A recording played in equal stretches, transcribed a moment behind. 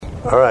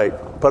All right,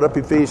 put up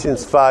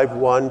Ephesians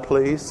 5:1,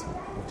 please.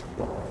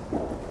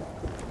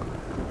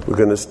 We're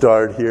going to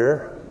start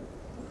here.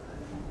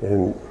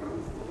 And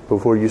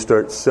before you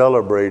start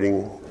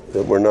celebrating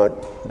that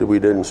we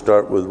didn't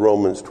start with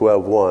Romans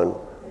 12:1,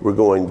 we're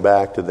going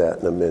back to that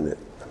in a minute.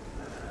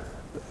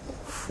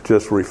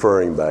 Just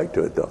referring back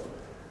to it, though.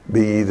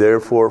 Be ye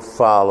therefore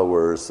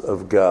followers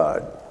of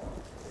God.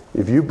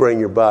 If you bring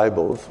your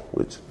Bibles,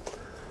 which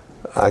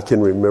I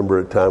can remember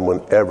a time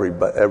when every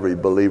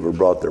believer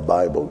brought their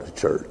Bible to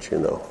church, you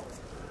know.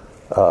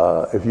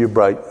 If you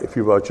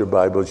brought your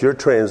Bibles, your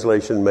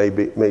translation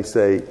may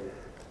say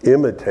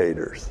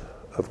imitators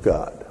of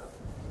God.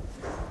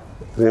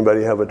 Does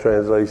anybody have a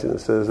translation that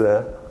says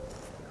that?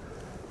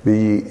 Be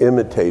ye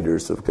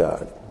imitators of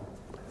God.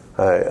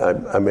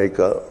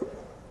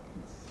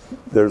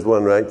 There's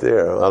one right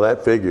there. Well,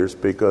 that figures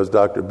because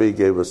Dr. B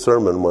gave a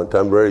sermon one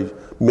time.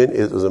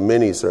 It was a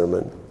mini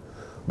sermon,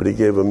 but he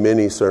gave a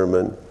mini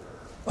sermon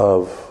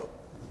of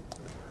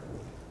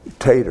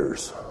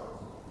taters.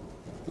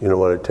 You know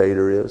what a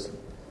tater is?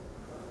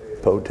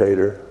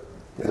 Potater.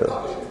 You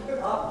know.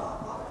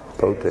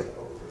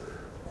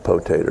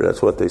 Potater.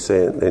 That's what they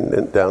say.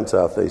 And down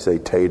south they say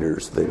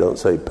taters. They don't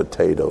say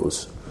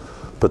potatoes.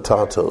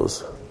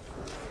 Potatoes.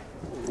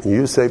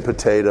 You say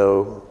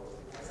potato,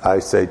 I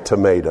say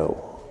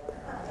tomato.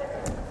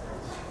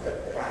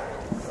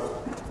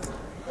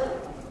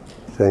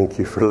 Thank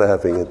you for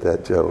laughing at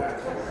that joke.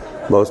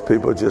 Most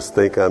people just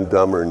think I'm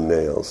dumber than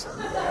nails.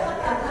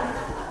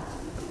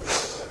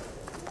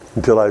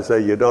 Until I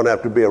say you don't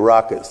have to be a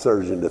rocket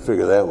surgeon to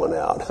figure that one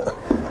out.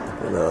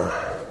 You know.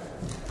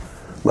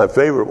 My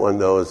favorite one,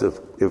 though, is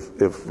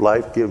if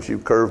life gives you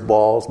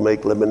curveballs,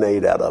 make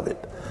lemonade out of it.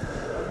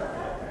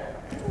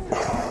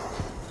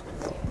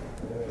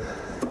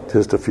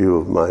 Just a few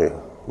of my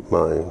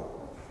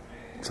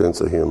sense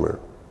of humor.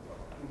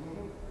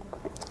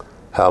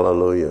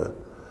 Hallelujah.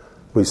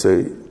 We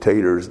say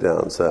taters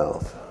down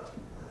south.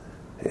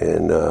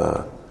 And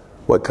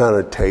what kind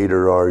of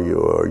tater are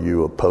you? Are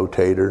you a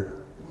potater?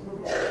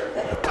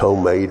 A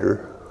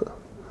tomater?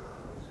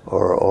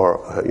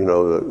 Or you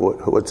know,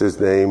 what's his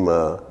name?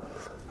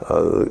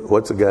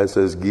 What's the guy that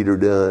says Geeter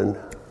Dunn?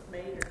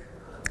 Mater.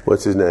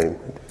 What's his name?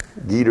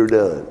 Geeter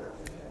Dunn.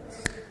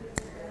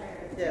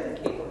 Yeah, the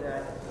cable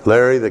guy.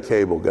 Larry the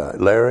cable guy.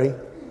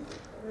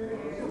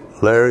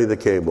 Larry the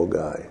cable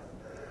guy.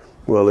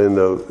 Well, in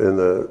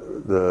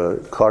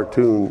the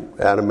cartoon,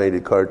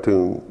 animated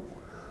cartoon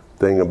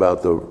thing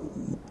about the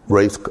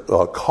race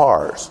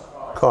cars,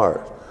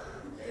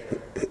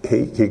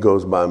 he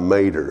goes by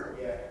Mater.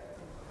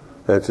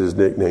 That's his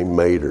nickname,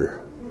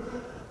 Mater.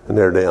 And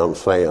they're down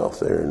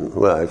south there,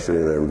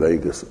 actually they're in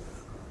Vegas.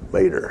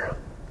 Mater.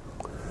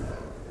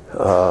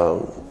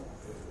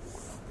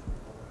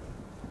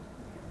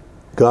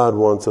 God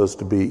wants us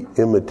to be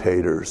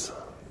imitators.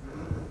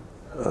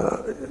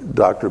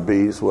 Dr.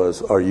 B's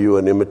was, are you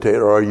an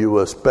imitator or are you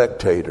a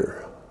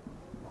spectator?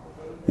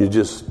 You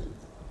just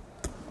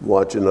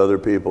watching other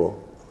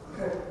people,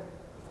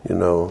 you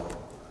know,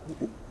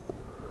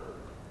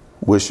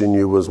 wishing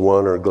you was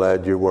one or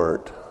glad you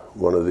weren't,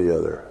 one or the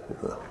other.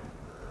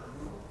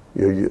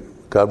 You know.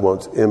 God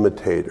wants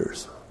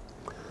imitators.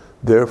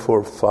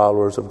 Therefore,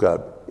 followers of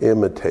God,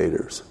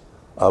 imitators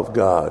of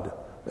God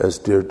as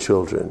dear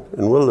children.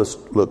 And we'll just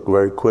look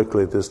very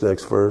quickly at this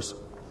next verse.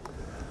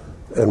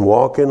 And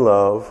walk in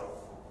love.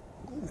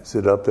 Is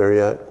it up there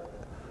yet?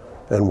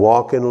 And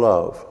walk in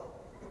love.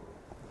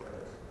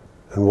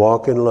 And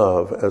walk in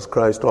love as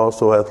Christ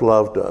also hath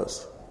loved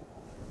us.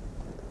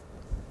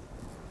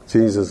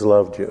 Jesus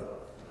loved you.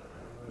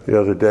 The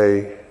other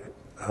day,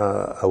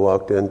 I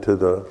walked into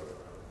the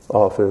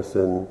office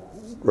and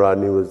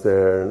Rodney was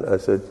there, and I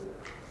said,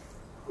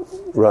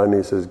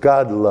 Rodney says,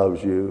 God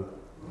loves you.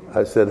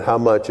 I said, how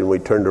much? And we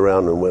turned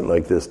around and went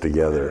like this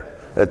together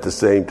at the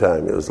same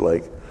time. It was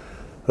like,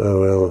 oh,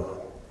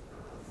 well,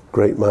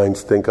 great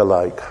minds think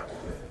alike.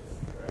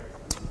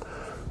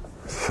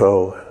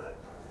 So,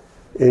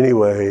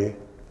 anyway,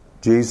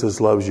 Jesus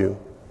loves you.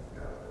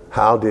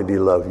 How did he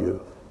love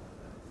you?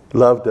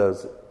 Loved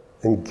us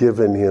and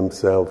given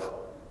himself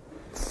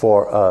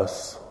for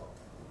us,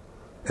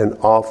 an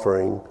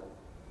offering,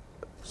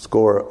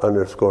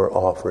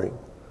 _offering,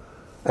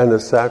 and a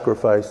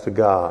sacrifice to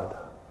God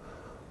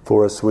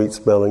for a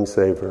sweet-smelling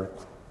savor.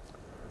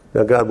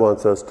 Now God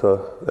wants us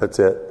to, that's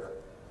it.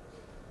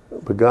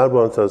 But God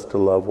wants us to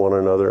love one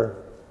another,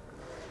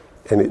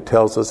 and it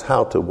tells us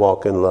how to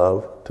walk in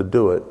love, to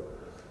do it,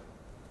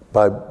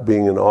 by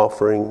being an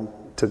offering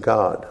to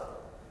God.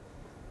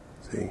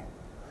 See?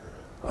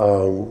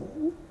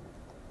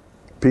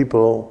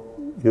 People,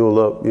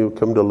 you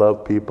come to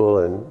love people,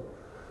 and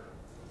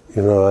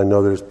you know, I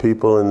know there's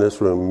people in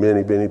this room,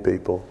 many, many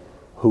people,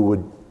 who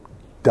would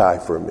die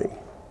for me.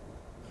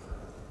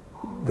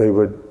 They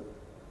would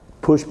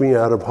push me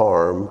out of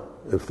harm,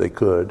 if they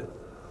could,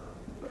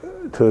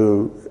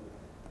 to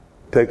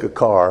take a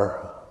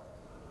car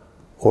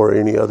or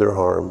any other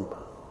harm.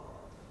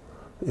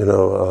 You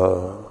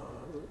know,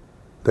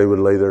 they would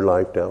lay their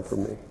life down for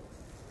me.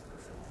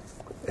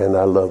 And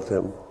I love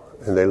them.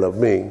 and they love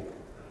me.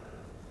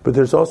 But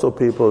there's also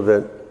people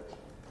that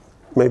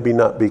maybe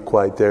not be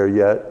quite there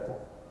yet,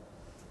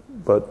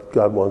 but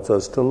God wants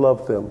us to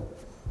love them.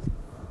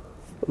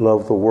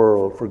 Love the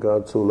world, for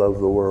God so loved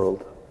the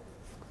world.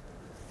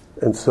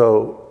 And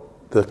so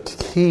the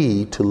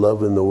key to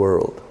loving the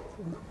world,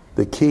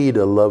 the key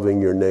to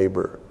loving your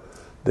neighbor,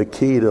 the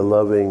key to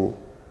loving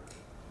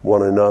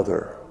one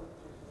another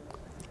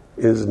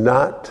is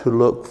not to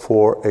look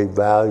for a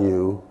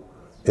value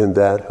in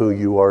that who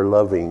you are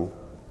loving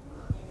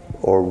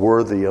or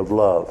worthy of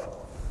love.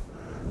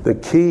 The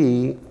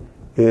key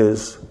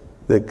is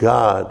that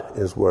God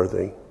is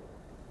worthy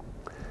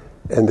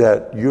and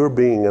that you're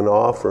being an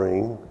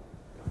offering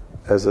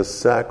as a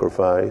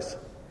sacrifice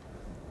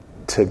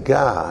to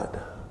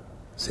God.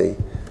 See,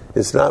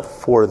 it's not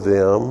for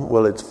them.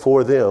 Well, it's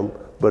for them,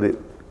 but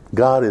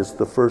God is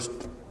the first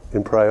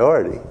in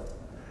priority.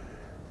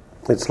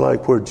 It's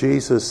like where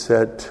Jesus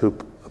said to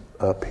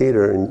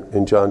Peter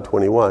in John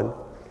 21,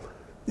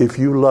 if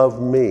you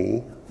love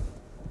me,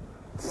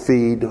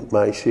 feed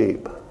my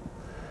sheep.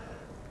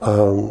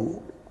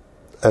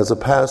 As a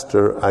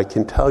pastor, I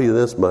can tell you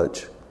this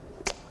much.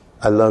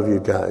 I love you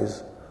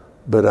guys,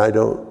 but I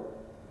don't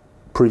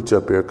preach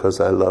up here because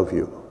I love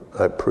you.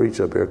 I preach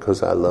up here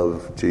because I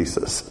love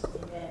Jesus.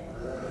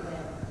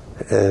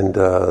 And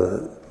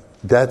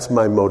that's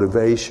my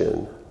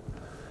motivation.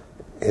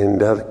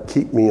 And that'll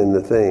keep me in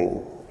the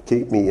thing,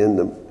 keep me in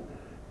the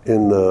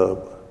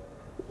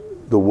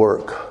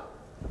work.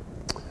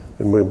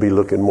 And we'll be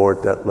looking more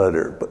at that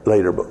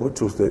later. But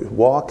which was to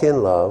walk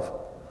in love,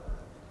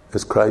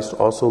 as Christ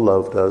also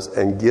loved us,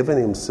 and given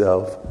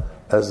himself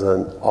as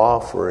an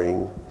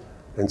offering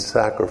and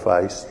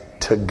sacrifice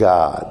to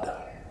God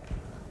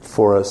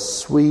for a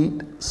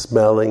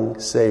sweet-smelling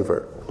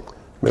savor.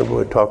 Remember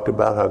we talked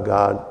about how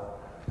God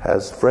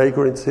has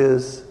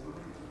fragrances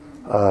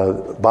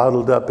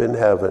bottled up in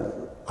heaven,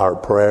 our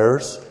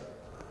prayers.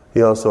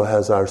 He also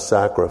has our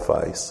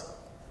sacrifice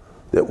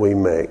that we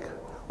make.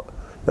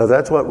 Now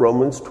that's what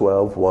Romans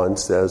 12:1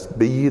 says,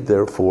 be ye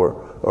therefore,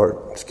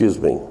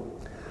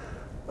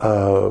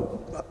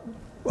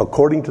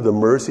 according to the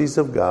mercies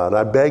of God,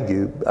 I beg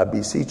you, I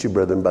beseech you,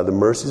 brethren, by the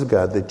mercies of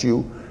God, that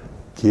you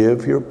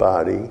give your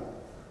body,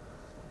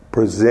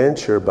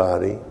 present your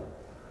body,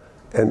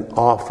 an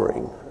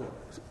offering.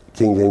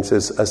 King James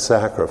says a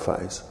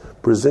sacrifice.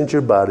 Present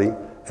your body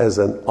as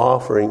an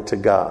offering to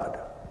God.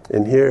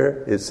 And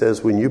here it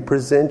says when you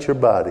present your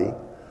body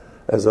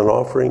as an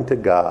offering to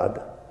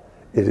God,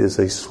 it is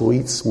a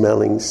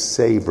sweet-smelling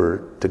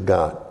savor to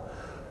God,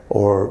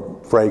 or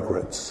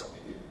fragrance.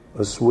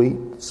 A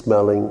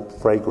sweet-smelling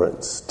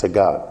fragrance to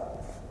God.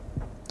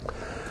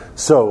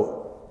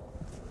 So,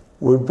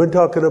 we've been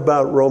talking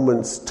about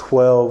Romans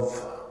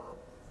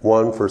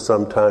 12:1 for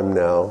some time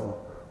now.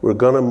 We're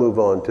going to move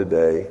on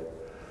today.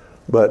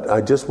 But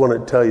I just want to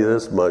tell you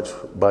this much.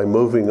 By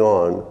moving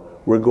on,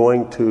 we're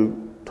going to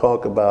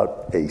talk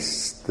about the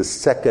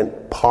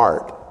second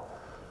part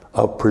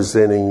of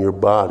presenting your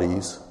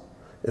bodies.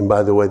 And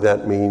by the way,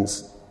 that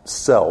means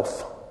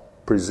self.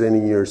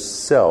 Presenting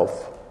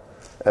yourself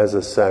as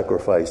a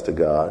sacrifice to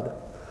God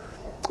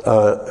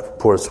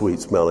for a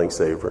sweet-smelling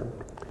savor.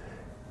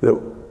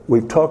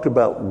 We've talked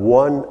about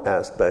one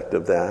aspect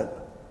of that,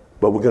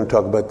 but we're going to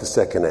talk about the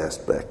second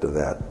aspect of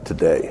that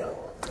today.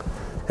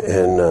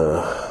 And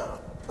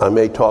I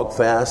may talk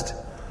fast,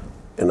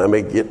 and I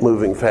may get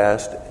moving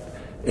fast,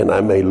 and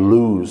I may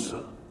lose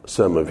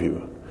some of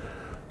you.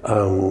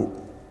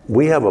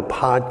 We have a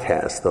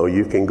podcast, though.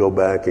 You can go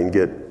back and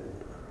get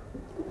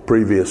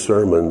previous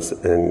sermons,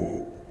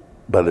 and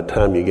by the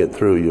time you get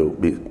through, you'll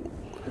be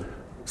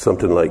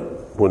something like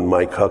when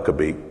Mike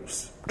Huckabee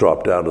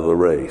dropped out of the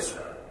race.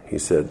 He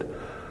said,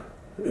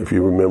 if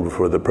you remember,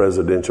 for the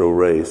presidential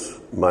race,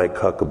 Mike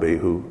Huckabee,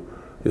 who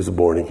is a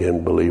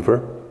born-again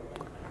believer,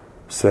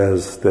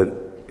 says that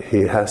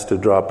he has to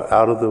drop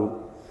out of the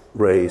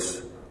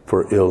race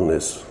for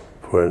illness,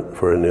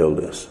 for an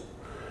illness.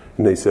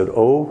 And they said,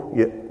 oh,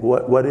 yeah,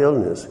 what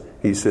illness?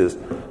 He says,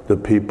 the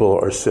people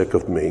are sick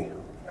of me.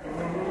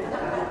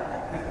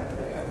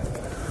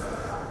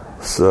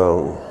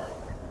 So,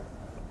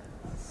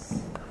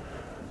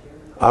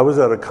 I was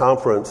at a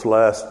conference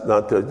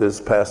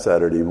this past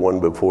Saturday, one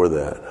before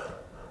that.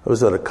 I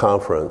was at a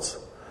conference,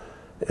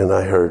 and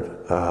I heard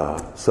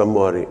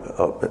somebody,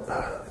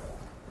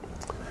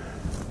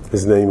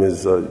 his name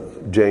is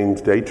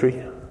James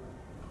Daytree.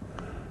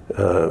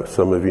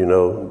 Some of you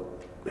know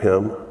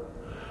him.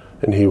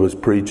 And he was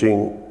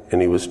preaching,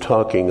 and he was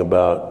talking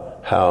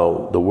about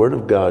how the Word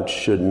of God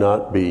should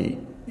not be,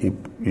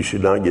 you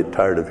should not get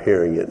tired of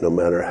hearing it, no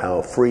matter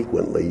how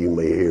frequently you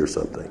may hear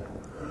something.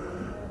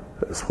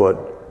 That's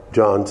what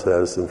John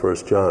says in 1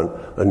 John,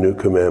 a new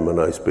commandment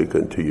I speak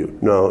unto you.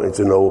 No, it's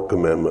an old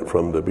commandment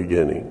from the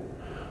beginning,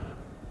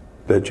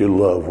 that you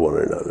love one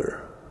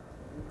another.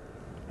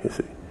 You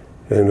see.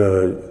 And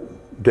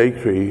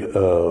Daytree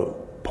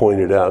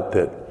pointed out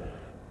that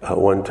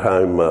one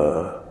time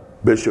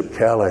Bishop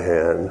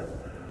Callahan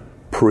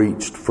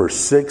preached for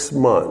 6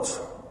 months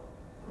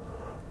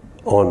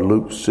on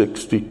Luke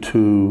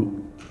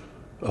 22,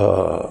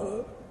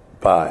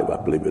 I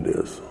believe it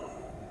is.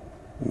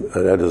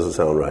 That doesn't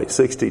sound right.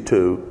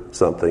 62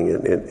 something,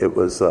 and it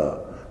was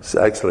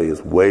actually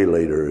it's way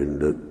later in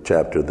the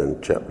chapter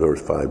than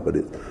verse 5, but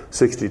it's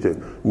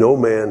 62. No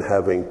man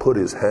having put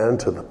his hand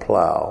to the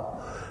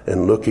plow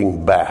and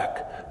looking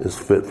back is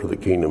fit for the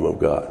kingdom of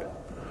God.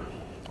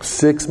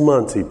 6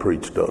 months he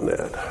preached on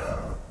that.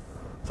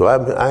 So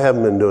I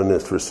haven't been doing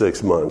this for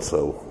 6 months,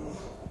 so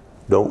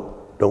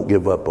don't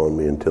give up on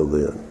me until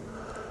then.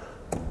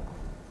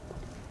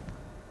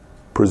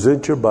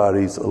 Present your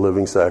bodies a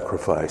living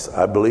sacrifice.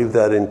 I believe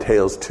that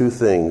entails two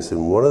things,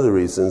 and one of the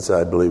reasons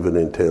I believe it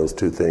entails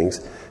two things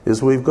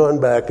is we've gone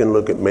back and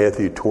looked at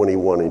Matthew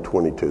 21 and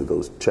 22,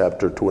 those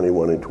chapter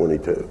 21 and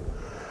 22.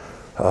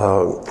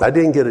 I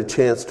didn't get a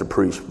chance to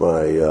preach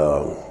my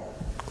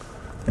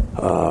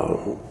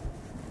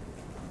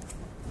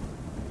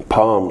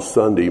Palm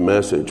Sunday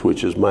message,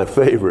 which is my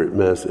favorite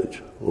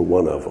message, or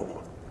one of them.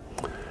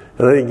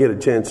 And I didn't get a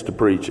chance to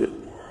preach it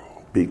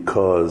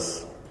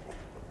because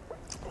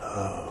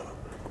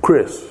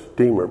Chris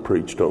Deemer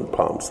preached on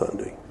Palm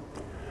Sunday.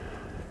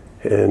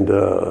 And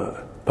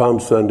Palm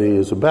Sunday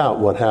is about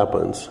what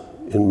happens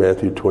in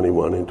Matthew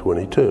 21 and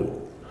 22.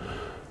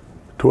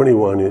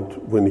 21,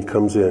 when he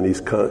comes in,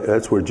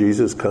 that's where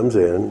Jesus comes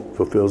in,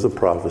 fulfills a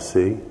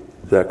prophecy,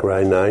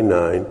 Zechariah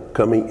 9:9,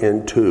 coming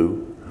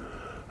into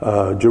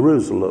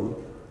Jerusalem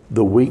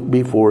the week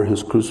before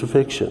his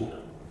crucifixion.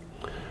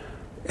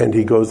 And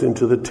he goes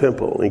into the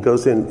temple. He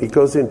goes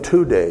in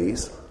 2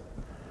 days.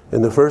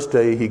 And the first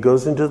day he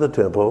goes into the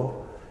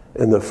temple,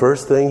 and the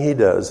first thing he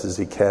does is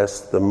he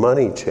casts the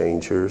money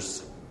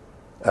changers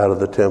out of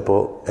the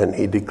temple, and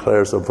he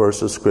declares a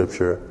verse of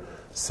scripture,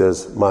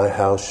 says, "My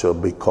house shall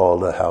be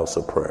called a house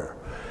of prayer."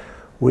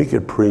 We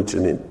could preach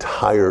an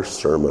entire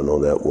sermon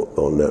on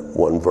that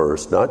one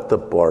verse, not the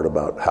part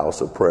about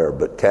house of prayer,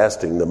 but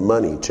casting the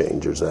money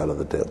changers out of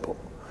the temple,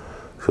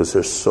 because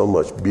there's so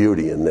much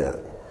beauty in that.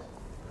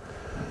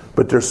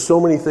 But there's so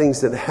many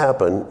things that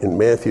happen in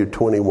Matthew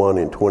 21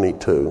 and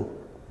 22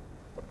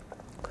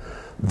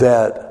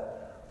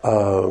 that,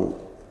 and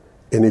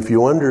if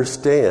you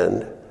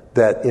understand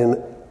that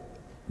in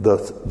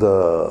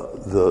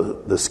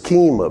the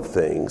scheme of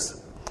things,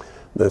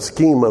 the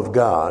scheme of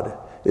God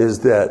is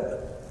that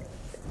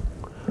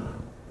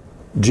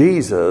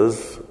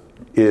Jesus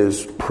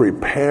is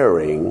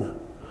preparing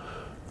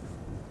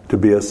to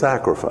be a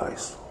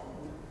sacrifice.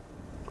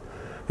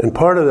 And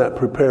part of that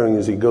preparing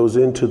is he goes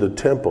into the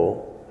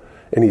temple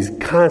and he's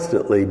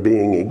constantly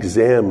being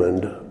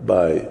examined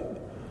by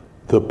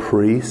the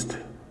priest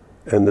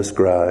and the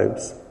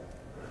scribes,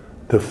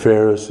 the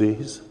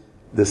Pharisees,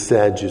 the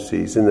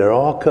Sadducees, and they're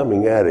all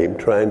coming at him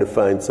trying to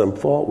find some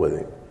fault with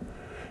him.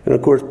 And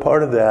of course,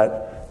 part of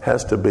that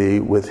has to be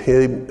with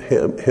him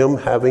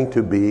having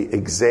to be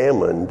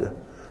examined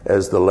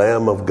as the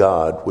Lamb of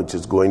God, which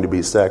is going to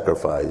be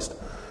sacrificed,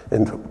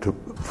 and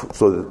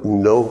so that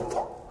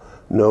no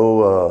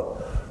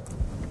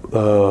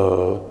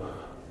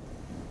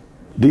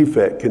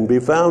defect can be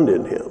found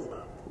in him.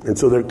 And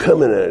so they're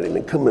coming at him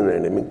and coming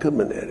at him and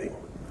coming at him.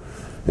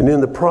 And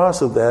in the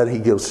process of that, he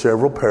gives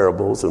several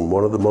parables, and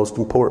one of the most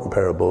important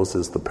parables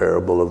is the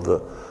parable of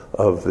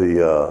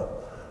the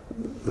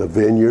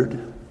vineyard,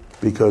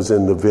 because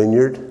in the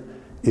vineyard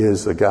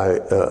is a guy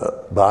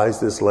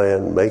buys this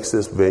land, makes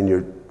this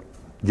vineyard,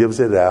 gives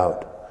it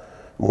out.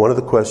 And one of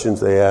the questions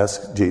they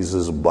ask Jesus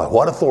is, by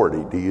what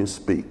authority do you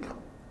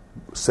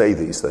say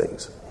these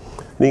things?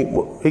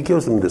 And he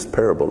gives them this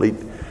parable.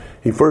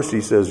 He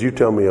says, you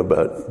tell me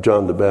about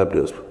John the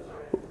Baptist.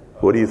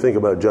 What do you think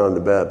about John the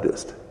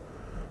Baptist?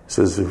 He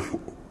says,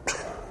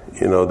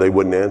 they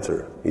wouldn't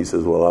answer. He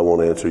says, well, I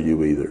won't answer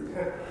you either.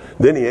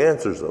 Then he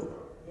answers them.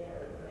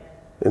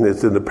 And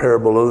it's in the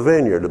parable of the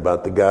vineyard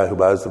about the guy who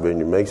buys the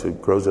vineyard, makes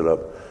it, grows it up,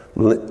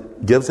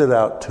 gives it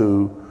out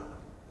to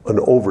an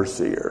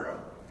overseer.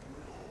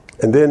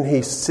 And then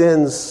he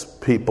sends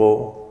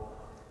people,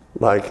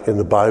 like in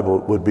the Bible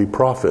would be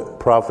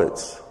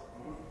prophets.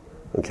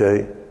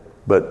 Okay?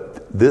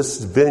 But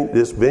this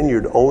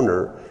vineyard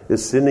owner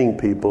is sending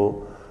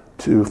people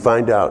to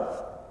find out,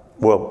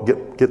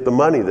 get the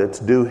money that's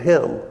due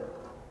him.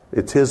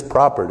 It's his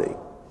property.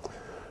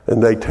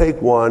 And they take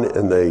one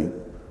and they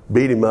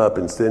beat him up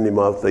and send him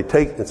off.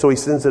 And so he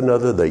sends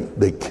another.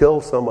 They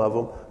kill some of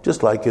them,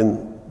 just like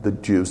the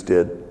Jews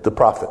did the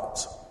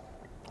prophets.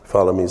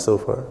 Follow me so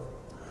far?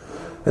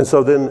 And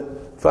so then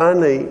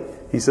finally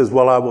he says,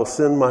 well, I will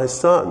send my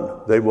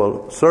son. They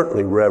will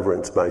certainly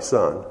reverence my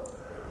son.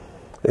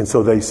 And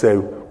so they say,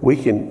 we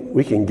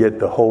can get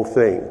the whole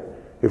thing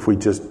if we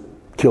just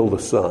kill the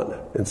son.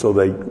 And so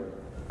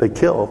they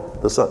kill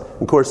the son.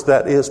 Of course,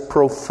 that is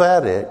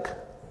prophetic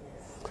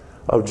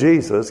of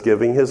Jesus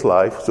giving his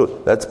life. So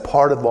that's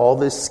part of all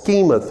this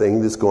schema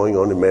thing that's going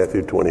on in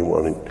Matthew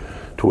 21 and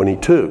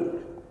 22.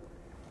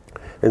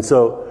 And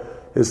so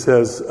it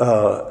says,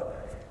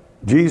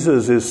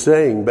 Jesus is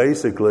saying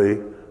basically,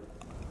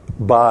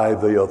 by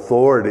the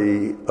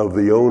authority of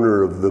the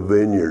owner of the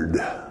vineyard,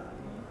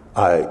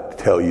 I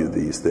tell you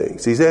these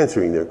things. He's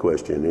answering their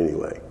question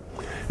anyway.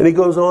 And he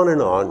goes on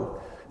and on.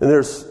 And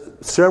there's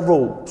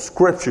several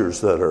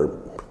scriptures that are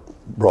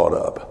brought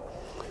up,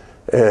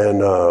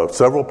 and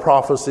several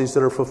prophecies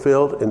that are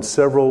fulfilled, and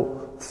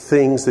several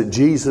things that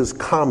Jesus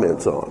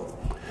comments on.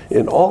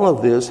 And all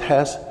of this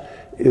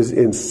is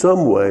in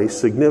some way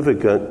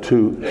significant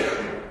to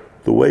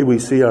the way we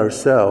see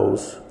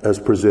ourselves as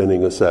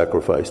presenting a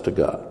sacrifice to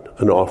God,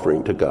 an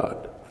offering to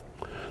God.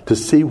 To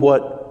see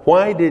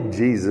why did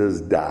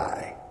Jesus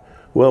die?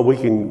 Well,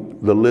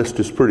 the list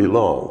is pretty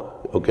long,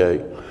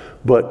 okay?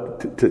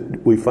 But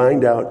we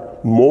find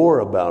out more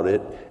about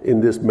it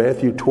in this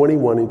Matthew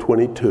 21 and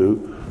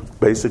 22,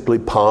 basically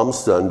Palm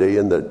Sunday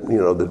and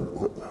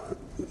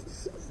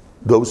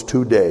those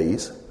 2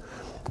 days.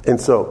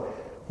 And so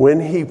when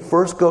he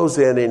first goes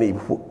in and he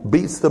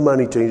beats the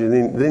money changer,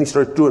 and then he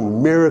starts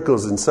doing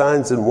miracles and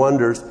signs and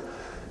wonders,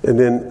 and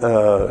then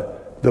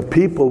the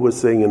people were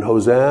singing,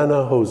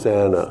 Hosanna,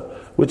 Hosanna,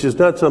 which is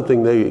not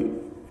something they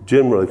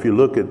generally, if you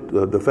look at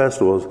the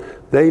festivals,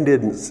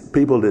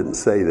 people didn't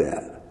say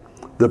that.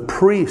 The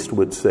priest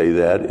would say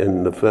that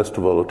in the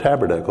Festival of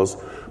Tabernacles,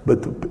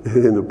 but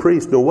the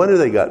priest, no wonder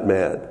they got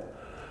mad.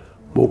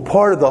 Well,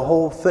 part of the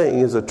whole thing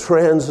is a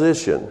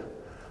transition.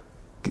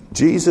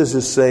 Jesus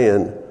is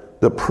saying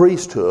the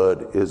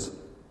priesthood is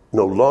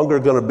no longer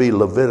going to be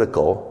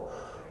Levitical,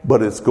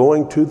 but it's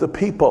going to the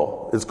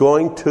people. It's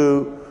going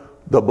to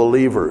the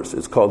believers.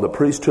 It's called the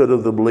priesthood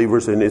of the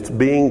believers, and it's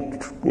being,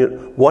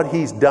 what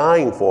he's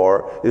dying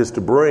for is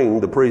to bring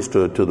the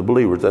priesthood to the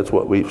believers. That's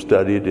what we've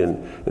studied in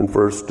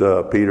 1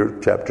 Peter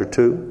chapter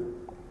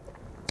 2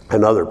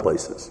 and other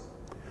places.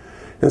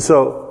 And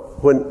so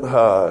when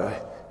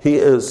he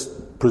is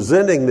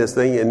presenting this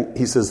thing, and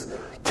he says,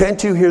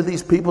 can't you hear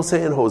these people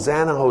saying,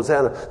 Hosanna,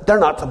 Hosanna? They're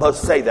not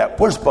supposed to say that.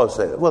 We're supposed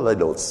to say that. Well, they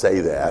don't say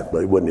that, but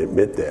they wouldn't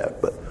admit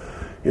that. But,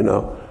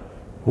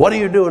 what are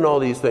you doing all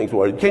these things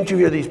for? Can't you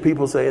hear these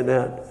people saying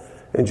that?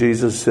 And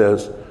Jesus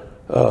says,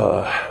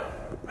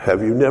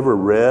 have you never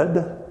read,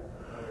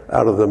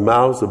 out of the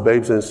mouths of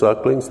babes and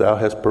sucklings, thou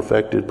hast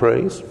perfected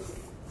praise?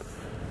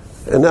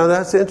 And now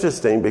that's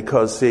interesting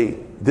because, see,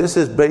 this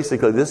is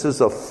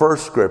the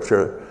first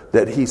scripture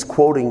that he's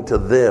quoting to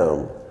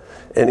them.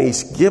 And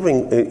he's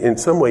giving, in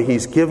some way,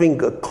 he's giving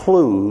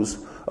clues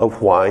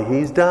of why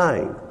he's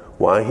dying,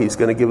 why he's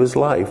going to give his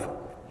life.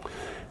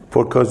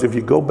 Because if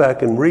you go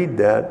back and read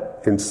that,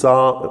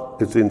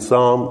 it's in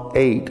Psalm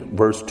 8,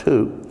 verse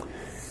 2.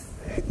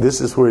 This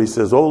is where he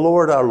says, O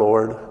Lord, our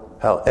Lord,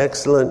 how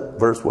excellent,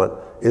 verse 1,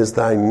 is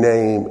thy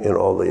name in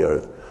all the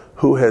earth,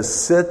 who has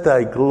set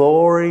thy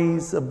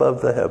glories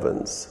above the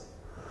heavens.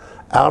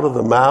 Out of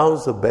the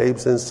mouths of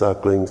babes and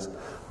sucklings,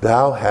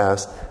 thou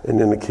hast, and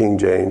in the King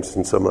James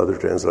and some other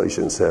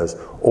translation says,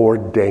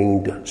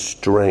 ordained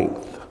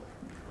strength.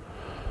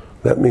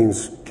 That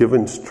means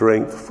given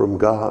strength from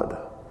God.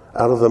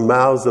 Out of the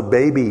mouths of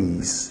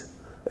babies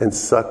and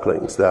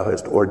sucklings, thou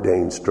hast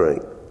ordained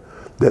strength,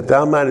 that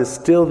thou mightest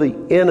still the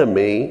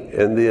enemy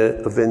and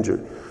the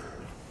avenger.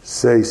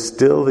 Say,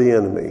 still the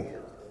enemy.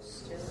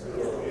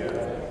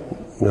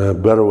 A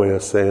better way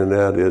of saying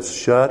that is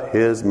shut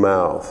his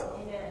mouth.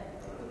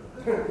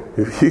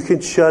 If you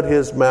can shut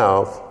his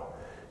mouth,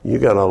 you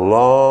got a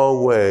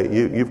long way.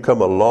 You've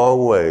come a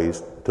long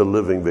ways to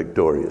living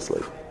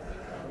victoriously,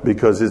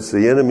 because it's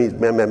the enemy's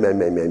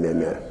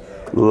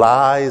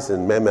lies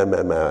and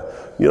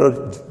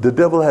the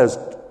devil has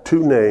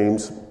two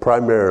names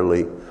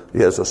primarily. He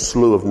has a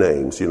slew of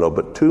names,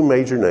 but two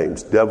major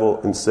names,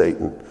 devil and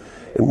Satan.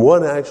 And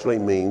one actually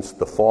means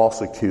the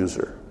false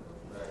accuser.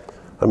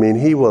 I mean,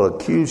 he will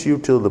accuse you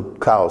till the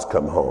cows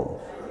come home.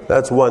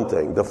 That's one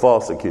thing, the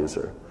false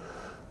accuser.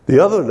 The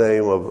other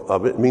name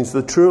of it means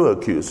the true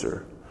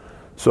accuser.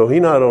 So he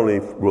not only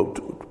will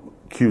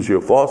accuse you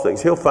of false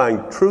things, he'll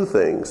find true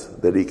things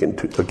that he can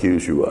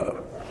accuse you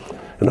of.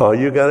 And all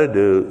you got to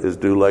do is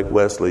do like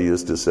Wesley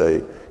used to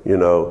say,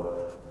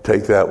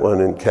 take that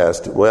one and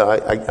cast it. Well,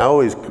 I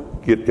always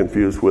get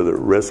confused with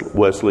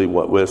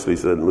what Wesley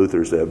said and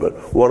Luther said,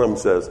 but one of them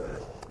says,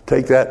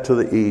 take that to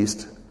the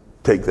east,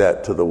 take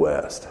that to the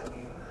west.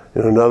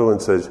 And another one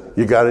says,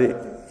 you got any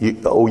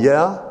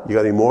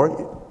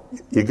more?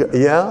 You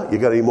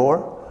got any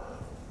more?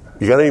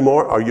 You got any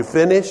more? Are you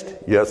finished?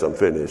 Yes, I'm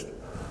finished.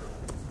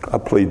 I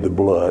plead the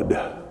blood.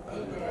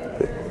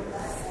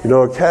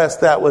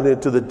 Cast that one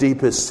into the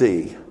deepest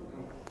sea.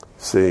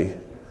 See?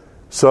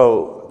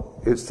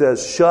 So it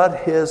says,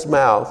 shut his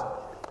mouth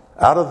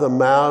out of the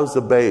mouths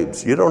of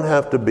babes. You don't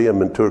have to be a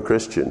mature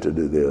Christian to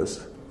do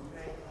this.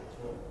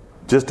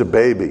 Just a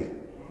baby.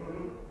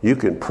 You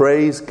can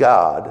praise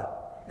God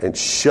and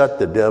shut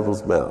the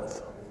devil's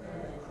mouth.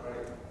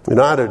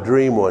 I had a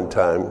dream one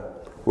time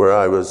where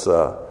I was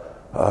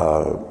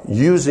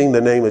using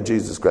the name of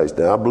Jesus Christ.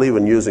 Now, I believe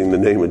in using the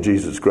name of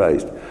Jesus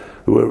Christ.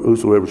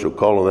 Whosoever shall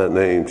call on that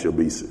name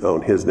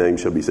on his name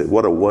shall be saved.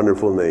 What a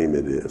wonderful name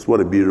it is. What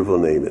a beautiful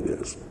name it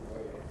is.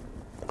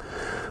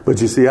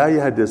 But you see, I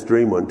had this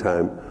dream one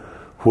time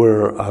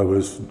where I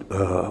was,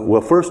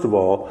 first of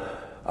all,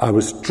 I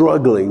was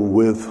struggling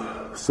with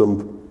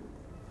some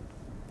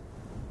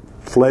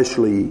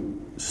fleshly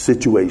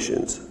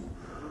situations.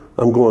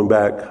 I'm going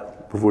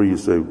back before you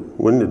say,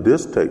 when did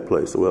this take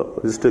place? Well,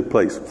 this took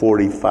place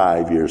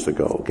 45 years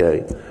ago,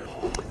 okay?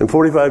 And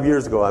 45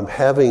 years ago, I'm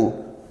having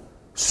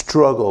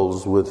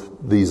struggles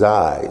with these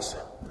eyes.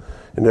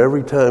 And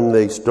every time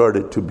they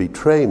started to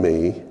betray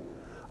me,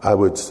 I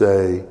would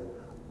say,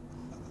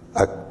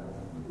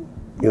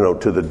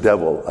 to the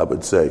devil, I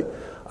would say,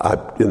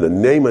 in the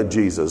name of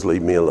Jesus,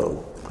 leave me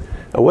alone.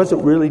 I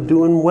wasn't really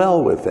doing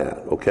well with that,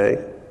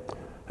 okay?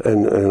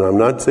 And I'm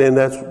not saying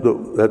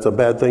that's a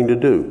bad thing to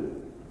do.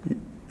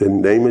 The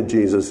name of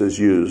Jesus is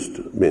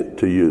meant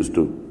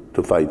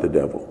to fight the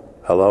devil.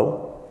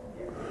 Hello?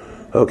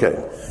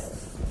 Okay.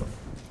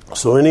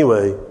 So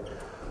anyway,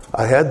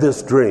 I had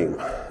this dream.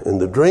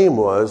 And the dream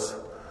was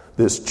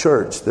this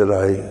church that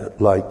I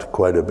liked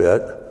quite a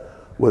bit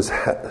was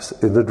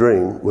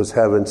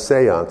having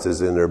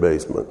seances in their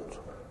basement.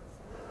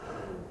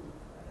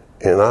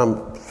 And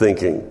I'm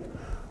thinking,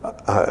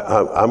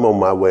 I'm on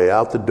my way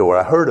out the door.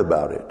 I heard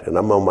about it, and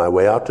I'm on my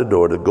way out the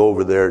door to go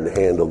over there and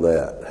handle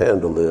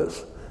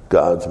this.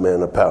 God's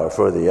man of power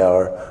for the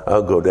hour.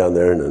 I'll go down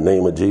there in the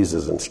name of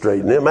Jesus and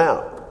straighten him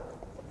out.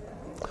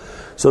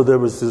 So there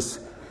was this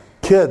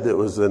kid that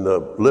was in the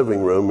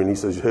living room, and he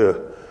says,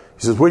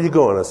 where you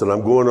going? I said,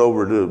 I'm going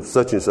over to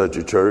such and such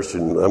a church,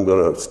 and I'm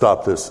going to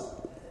stop this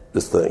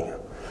thing.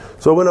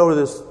 So I went over to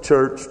this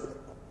church,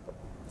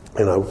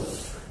 and I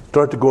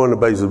start to go in the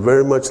basement,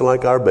 very much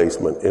like our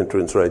basement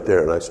entrance right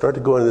there. And I start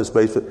to go into this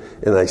basement,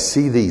 and I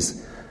see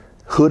these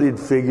hooded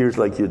figures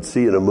like you'd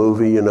see in a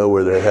movie,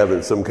 where they're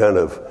having some kind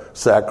of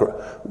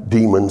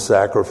demon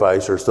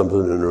sacrifice or something.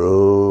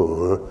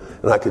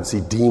 And I could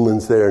see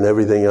demons there and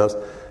everything else.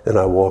 And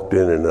I walked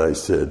in and I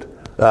said,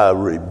 I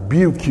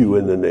rebuke you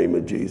in the name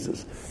of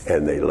Jesus.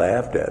 And they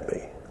laughed at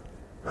me.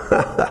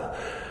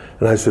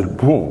 And I said,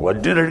 I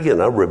did it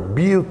again. I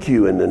rebuke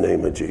you in the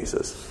name of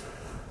Jesus.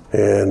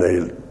 And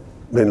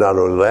they not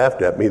only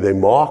laughed at me, they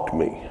mocked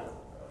me.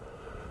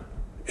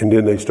 And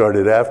then they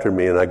started after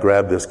me, and I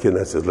grabbed this kid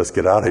and I said, let's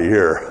get out of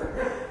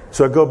here.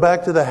 So I go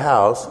back to the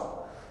house,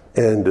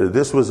 and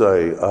this was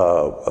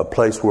a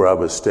place where I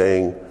was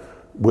staying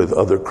with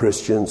other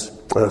Christians.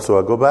 And so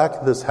I go back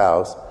to this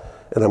house,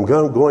 and I'm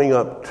going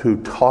up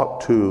to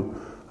talk to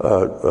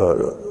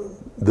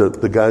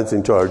the guy's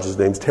in charge. His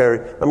name's Terry.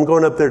 I'm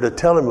going up there to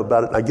tell him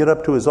about it. I get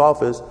up to his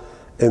office,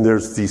 and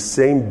there's these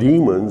same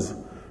demons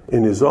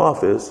in his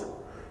office.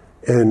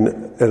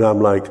 And I'm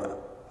like,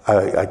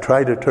 I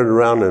tried to turn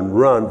around and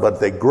run, but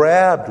they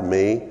grabbed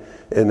me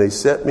and they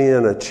set me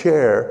in a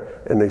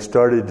chair and they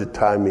started to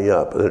tie me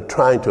up. They're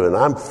trying to, and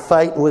I'm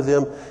fighting with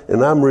them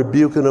and I'm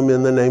rebuking them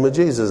in the name of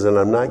Jesus, and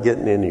I'm not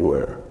getting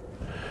anywhere.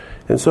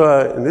 And so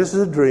and this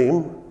is a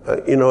dream.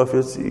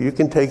 If you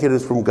can take it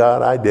as from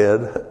God, I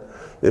did.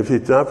 If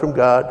it's not from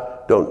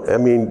God, don't. I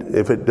mean,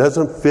 if it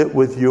doesn't fit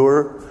with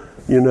your,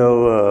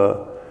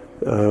 the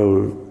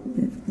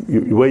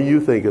way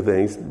you think of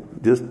things,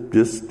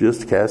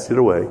 just cast it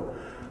away.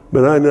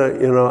 But I know,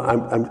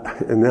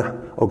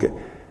 okay.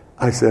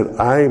 I said,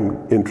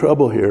 I'm in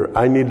trouble here.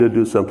 I need to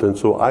do something.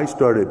 So I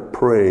started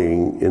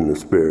praying in the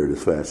Spirit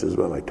as fast as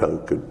my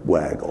tongue could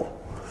waggle.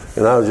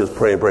 And I was just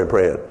praying.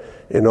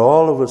 And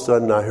all of a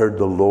sudden I heard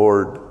the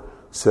Lord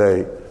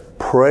say,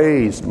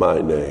 praise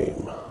my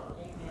name.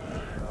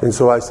 And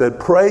so I said,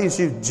 praise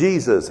you,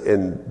 Jesus.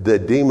 And the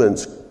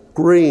demons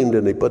screamed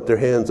and they put their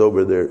hands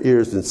over their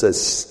ears and said,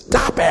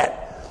 stop it.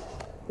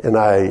 And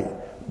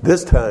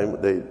this time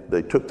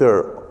they took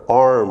their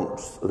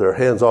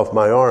hands off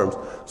my arms.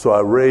 So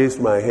I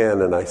raised my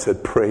hand and I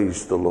said,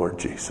 praise the Lord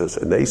Jesus.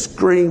 And they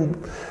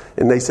screamed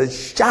and they said,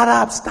 shut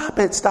up, stop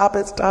it.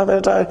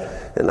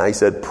 And I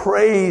said,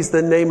 praise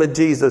the name of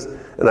Jesus.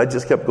 And I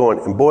just kept going.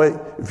 And boy,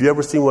 if you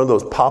ever seen one of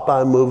those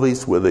Popeye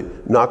movies where they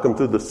knock them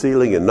through the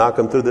ceiling and knock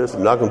them through this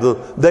and knock them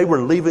through, they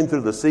were leaving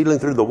through the ceiling,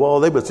 through the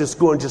wall. They was just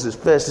going just as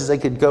fast as they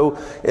could go.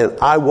 And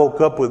I woke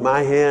up with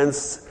my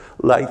hands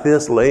like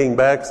this, laying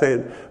back,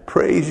 saying,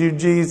 praise you,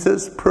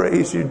 Jesus,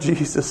 praise you,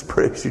 Jesus,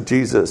 praise you,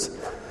 Jesus.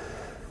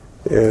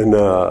 And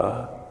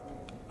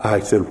I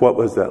said, what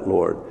was that,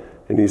 Lord?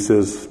 And he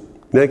says,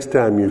 next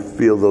time you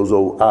feel those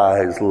old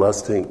eyes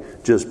lusting,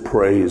 just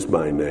praise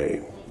my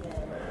name.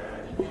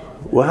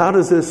 Well, how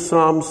does this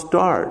psalm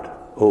start?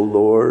 O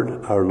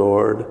Lord, our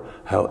Lord,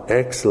 how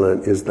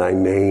excellent is thy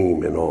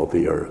name in all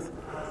the earth,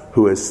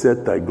 who has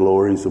set thy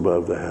glories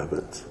above the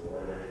heavens.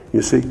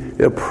 You see,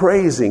 they're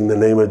praising the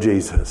name of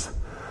Jesus.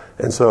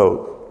 And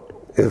so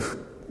if,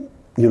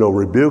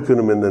 rebuking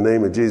them in the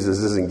name of Jesus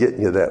isn't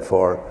getting you that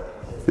far,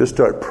 just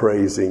start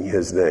praising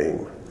his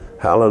name.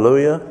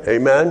 Hallelujah.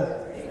 Amen.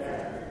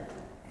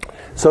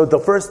 So the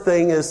first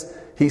thing is,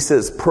 he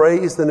says,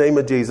 praise the name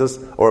of Jesus,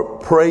 or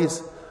pray.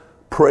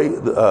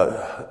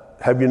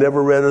 Have you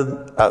never read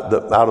out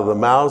of the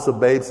mouths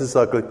of babes and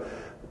suckling,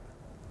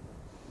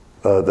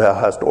 thou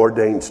hast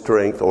ordained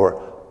strength, or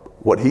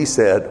what he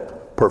said,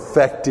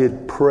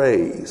 perfected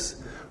praise.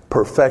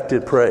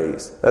 Perfected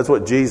praise. That's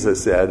what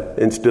Jesus said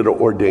instead of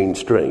ordained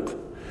strength.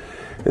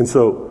 And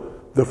so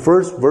the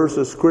first verse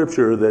of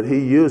scripture that he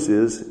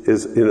uses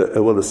is,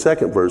 the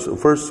second verse. The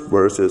first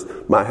verse is,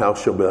 my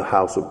house shall be a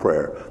house of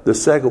prayer. The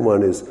second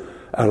one is,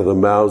 out of the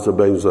mouths of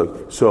babes.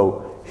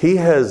 So he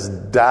has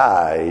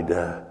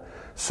died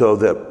so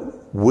that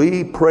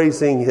we,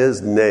 praising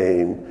his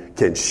name,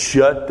 can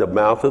shut the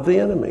mouth of the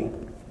enemy.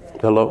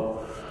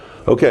 Hello?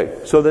 Okay,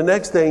 so the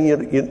next thing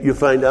you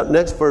find out,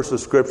 next verse of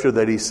scripture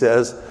that he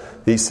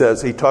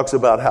talks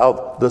about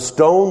how the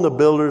stone the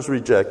builders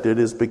rejected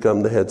has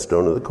become the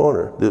headstone of the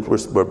corner.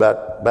 We're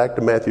back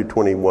to Matthew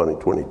 21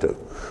 and 22.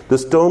 The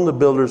stone the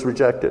builders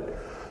rejected.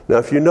 Now,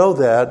 if you know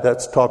that,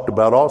 that's talked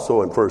about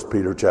also in 1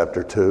 Peter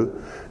chapter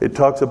 2. It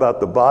talks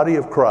about the body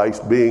of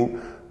Christ being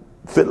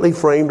fitly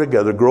framed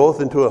together,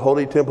 growth into a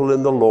holy temple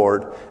in the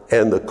Lord,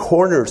 and the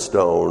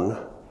cornerstone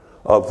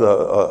of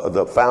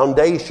the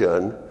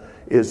foundation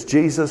is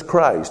Jesus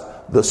Christ.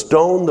 The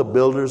stone the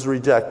builders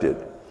rejected.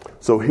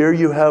 So here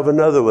you have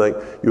another thing.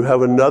 You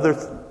have another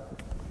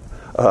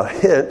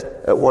hint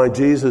at why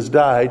Jesus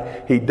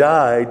died. He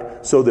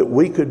died so that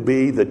we could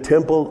be the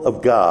temple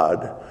of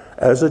God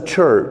as a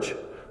church,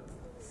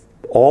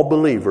 all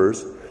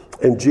believers,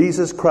 and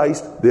Jesus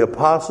Christ, the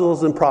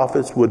apostles and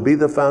prophets, would be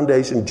the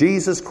foundation.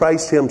 Jesus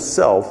Christ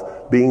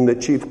himself being the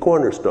chief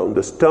cornerstone.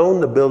 The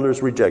stone the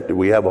builders rejected.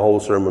 We have a whole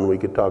sermon we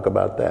could talk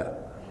about that.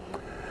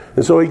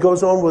 And so he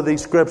goes on with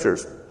these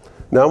scriptures.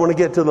 Now I want to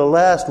get to the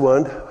last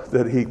one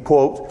that he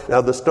quotes. Now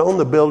the stone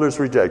the builders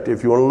rejected,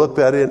 if you want to look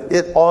that in,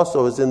 it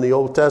also is in the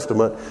Old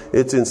Testament.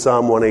 It's in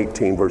Psalm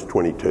 118 verse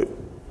 22.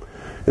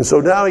 And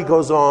so now he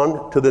goes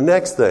on to the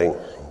next thing.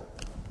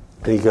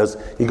 And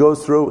he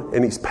goes through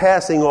and he's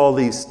passing all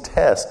these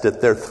tests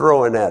that they're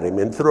throwing at him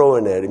and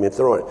throwing at him and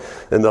throwing.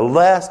 And the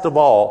last of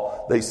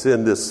all, they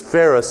send this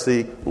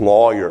Pharisee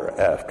lawyer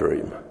after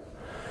him.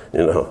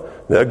 Now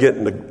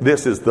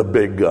this is the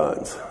big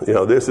guns.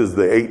 This is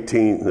the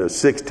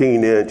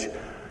 16-inch,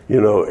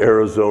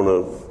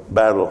 Arizona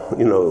battle,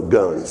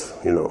 guns.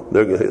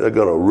 They're going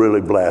to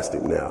really blast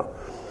him now.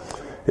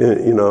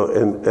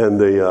 And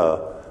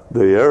the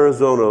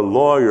Arizona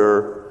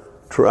lawyer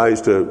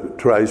tries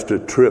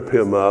to trip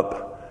him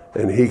up,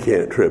 and he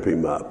can't trip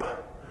him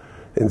up.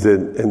 And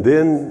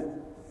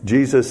then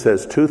Jesus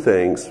says two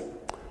things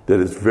that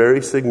is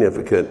very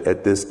significant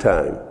at this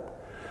time,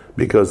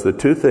 because the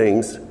two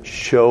things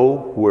show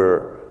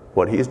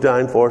what he's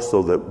dying for,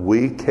 so that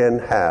we can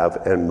have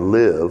and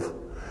live,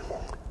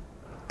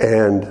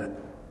 and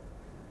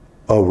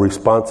a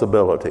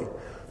responsibility.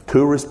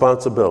 Two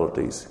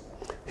responsibilities.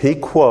 He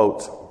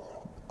quotes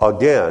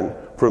again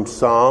from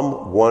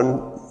Psalm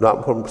 1.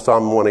 Not from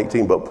Psalm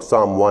 118, but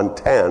Psalm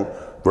 110,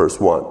 verse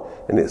 1.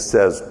 And it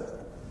says,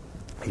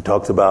 he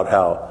talks about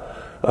how,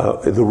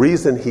 the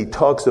reason he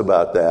talks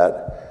about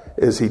that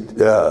is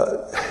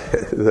the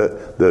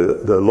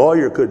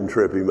lawyer couldn't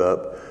trip him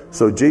up.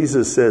 So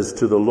Jesus says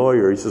to the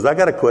lawyer, he says, I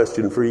got a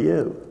question for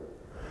you.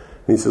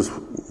 And he says,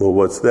 well,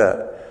 what's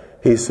that?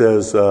 He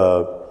says,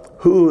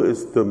 who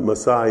is the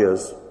Messiah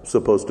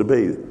supposed to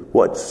be?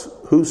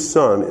 Whose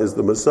son is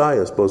the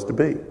Messiah supposed to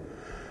be?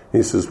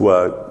 He says,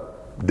 well,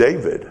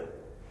 David,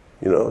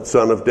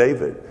 son of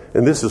David.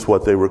 And this is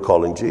what they were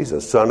calling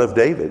Jesus, son of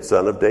David,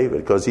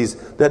 because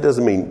that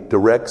doesn't mean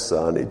direct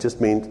son, it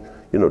just means,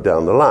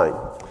 down the line.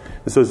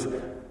 It says,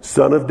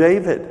 son of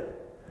David.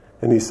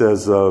 And he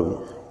says,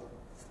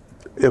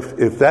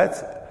 if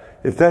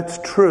that's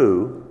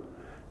true,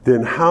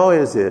 then how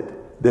is it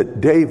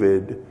that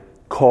David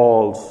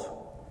calls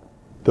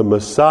the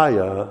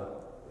Messiah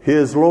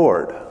his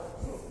Lord?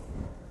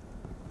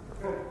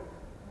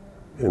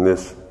 And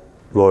this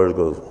lawyer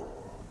goes,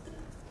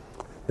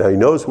 now he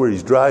knows where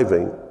he's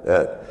driving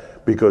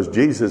at, because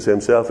Jesus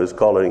himself is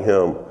calling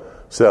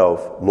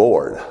himself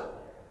Lord.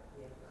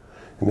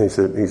 And he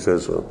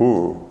says, I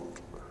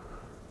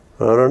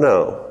don't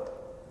know.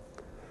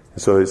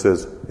 And so he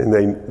says, and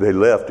they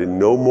left, and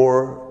no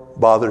more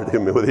bothered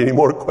him with any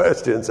more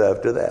questions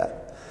after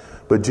that.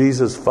 But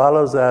Jesus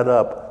follows that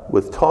up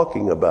with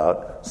talking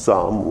about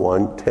Psalm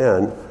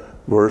 110,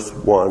 verse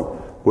 1,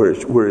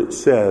 where it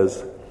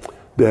says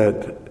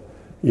that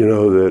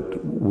that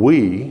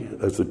we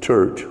as a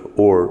church,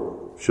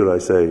 or should I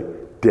say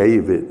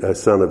David, a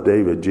son of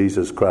David,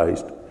 Jesus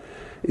Christ,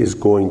 is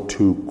going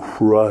to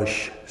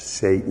crush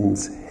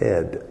Satan's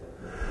head,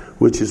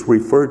 which is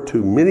referred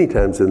to many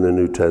times in the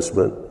New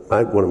Testament.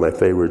 One of my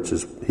favorites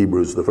is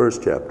Hebrews, the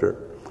first chapter.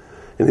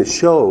 And it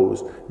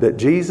shows that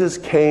Jesus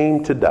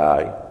came to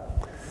die.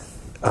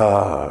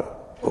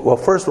 Well,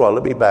 first of all,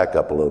 let me back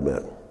up a little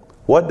bit.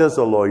 What does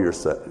the lawyer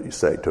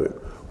say to him?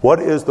 What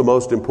is the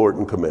most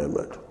important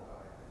commandment?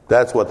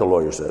 That's what the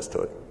lawyer says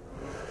to him.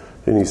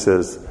 And he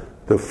says,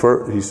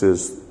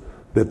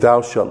 that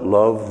thou shalt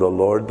love the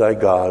Lord thy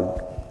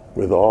God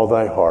with all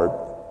thy heart,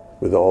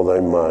 with all thy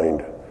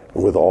mind,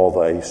 and with all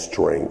thy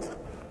strength.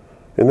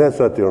 And that's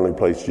not the only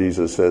place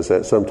Jesus says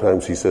that.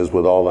 Sometimes he says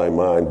with all thy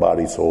mind,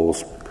 body, soul,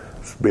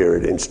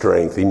 spirit, and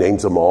strength. He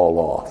names them all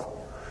off.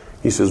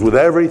 He says, with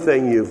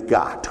everything you've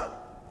got,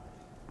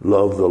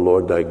 love the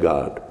Lord thy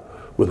God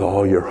with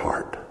all your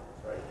heart.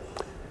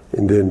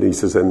 And then he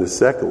says, and the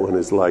second one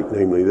is like,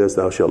 namely this,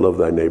 thou shalt love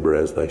thy neighbor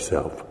as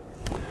thyself.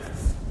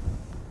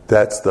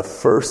 That's the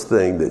first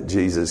thing that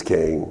Jesus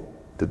came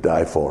to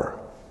die for,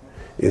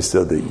 is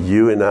so that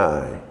you and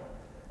I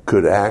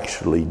could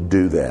actually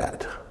do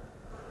that.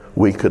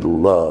 We could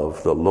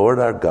love the Lord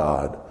our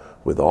God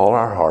with all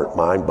our heart,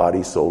 mind,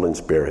 body, soul, and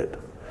spirit.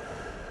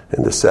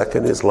 And the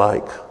second is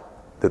like,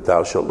 that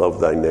thou shalt love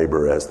thy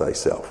neighbor as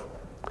thyself.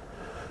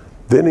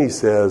 Then he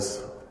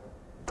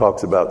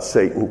talks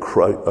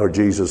about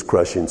Jesus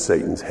crushing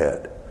Satan's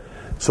head.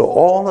 So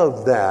all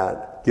of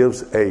that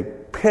gives a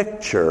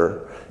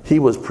picture. He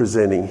was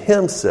presenting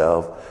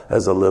himself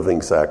as a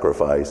living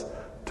sacrifice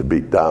to be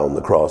down on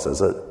the cross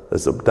as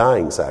a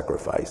dying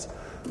sacrifice,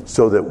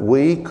 so that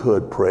we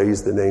could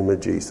praise the name of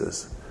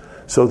Jesus,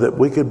 so that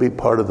we could be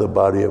part of the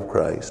body of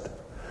Christ,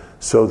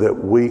 so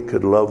that we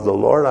could love the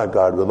Lord our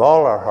God with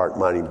all our heart,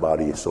 mind,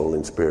 body, soul,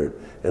 and spirit,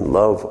 and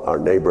love our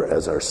neighbor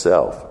as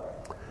ourselves,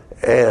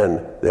 and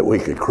that we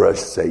could crush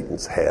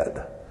Satan's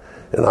head.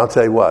 And I'll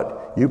tell you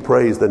what, you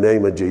praise the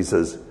name of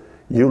Jesus,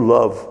 you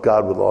love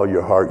God with all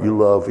your heart, you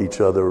love each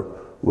other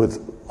with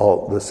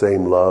all the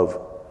same love,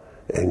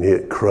 and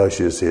it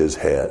crushes his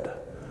head.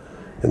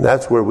 And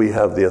that's where we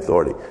have the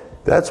authority.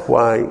 That's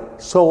why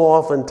so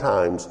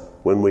oftentimes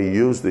when we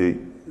use the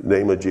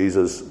name of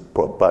Jesus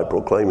by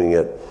proclaiming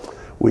it,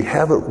 we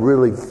haven't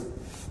really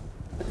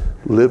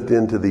lived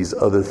into these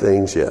other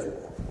things yet.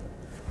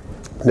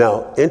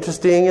 Now,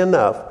 interesting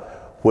enough,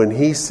 when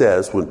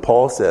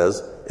Paul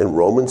says in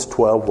Romans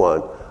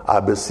 12:1, I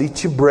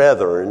beseech you,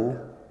 brethren,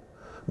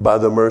 by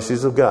the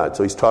mercies of God.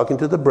 So he's talking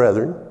to the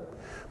brethren,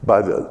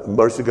 by the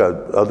mercy of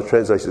God, other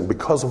translations,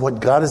 because of what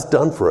God has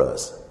done for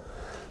us,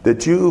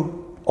 that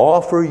you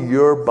offer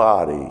your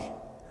body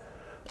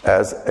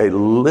as a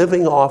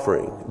living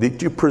offering,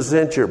 that you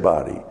present your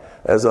body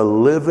as a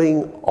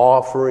living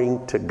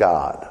offering to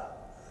God.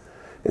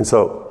 And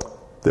so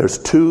there's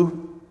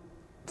two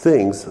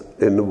things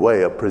in the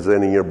way of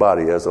presenting your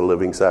body as a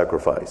living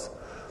sacrifice.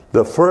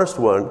 The first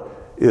one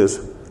is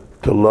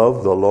to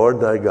love the Lord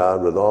thy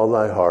God with all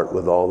thy heart,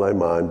 with all thy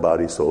mind,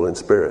 body, soul, and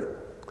spirit.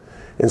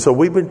 And so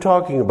we've been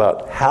talking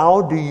about,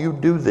 how do you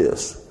do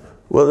this?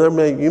 Well,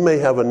 you may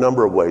have a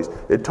number of ways.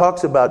 It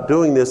talks about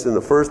doing this in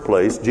the first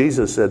place.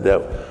 Jesus said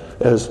that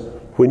as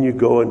when you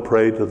go and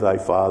pray to thy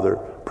Father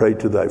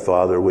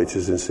which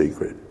is in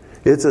secret.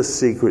 It's a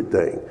secret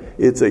thing.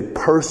 It's a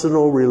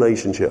personal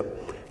relationship.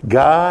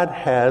 God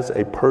has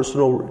a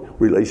personal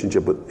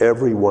relationship with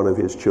every one of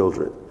his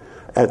children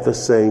at the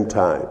same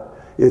time.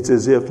 It's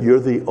as if you're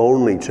the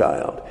only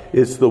child.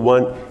 It's the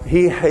one,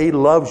 he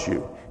loves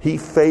you. He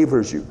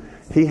favors you.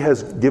 He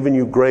has given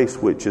you grace,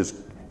 which is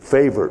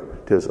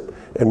favoritism.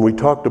 And we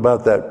talked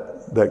about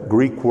that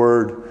Greek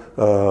word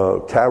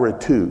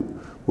charitou,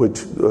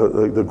 which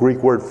the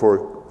Greek word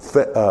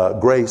for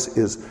grace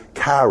is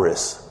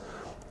charis.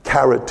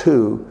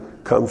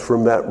 Charitou comes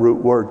from that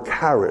root word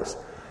charis.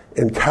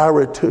 And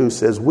charitou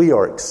says we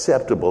are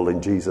acceptable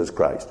in Jesus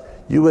Christ.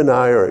 You and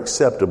I are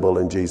acceptable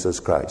in Jesus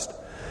Christ.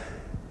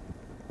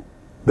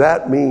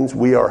 That means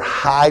we are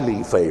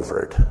highly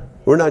favored.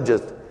 We're not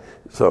just...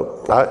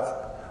 So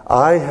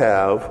I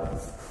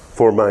have,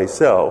 for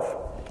myself,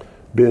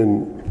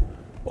 been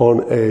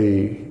on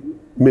a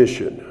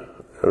mission.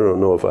 I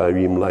don't know if I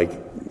even like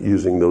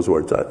using those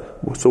words.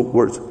 So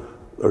words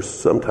are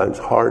sometimes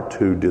hard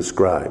to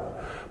describe.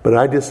 But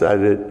I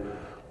decided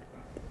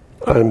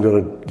I'm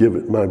going to give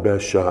it my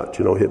best shot.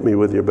 Hit me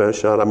with your best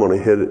shot. I'm going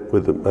to hit it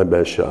with my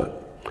best shot.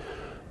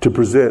 To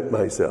present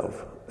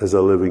myself as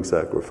a living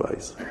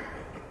sacrifice.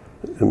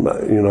 And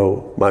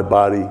my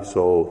body,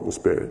 soul, and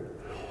spirit.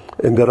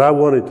 And that I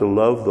wanted to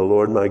love the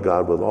Lord my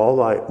God with all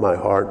my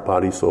heart,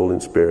 body, soul,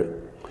 and spirit.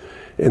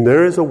 And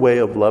there is a way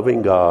of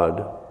loving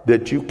God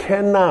that you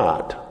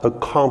cannot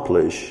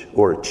accomplish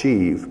or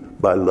achieve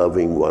by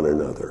loving one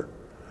another.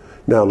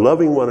 Now,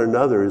 loving one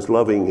another is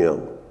loving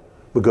him,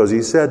 because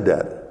he said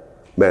that.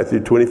 Matthew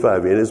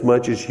 25,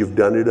 inasmuch as you've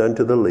done it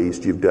unto the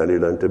least, you've done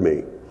it unto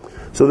me.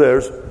 So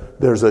there's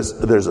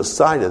a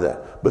side of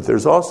that. But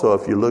there's also,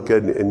 if you look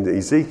at in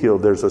Ezekiel,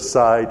 there's a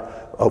side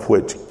of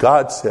which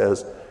God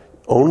says,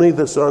 only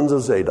the sons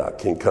of Zadok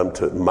can come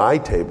to my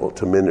table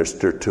to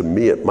minister to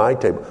me at my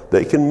table.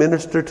 They can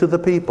minister to the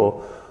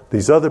people,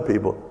 these other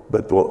people,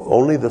 but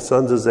only the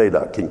sons of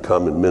Zadok can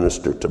come and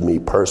minister to me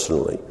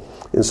personally.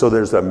 And so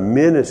there's a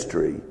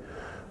ministry.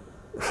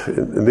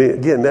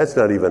 Again, that's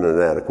not even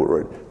an adequate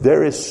word.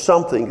 There is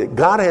something that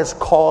God has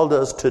called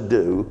us to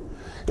do,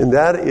 and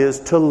that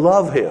is to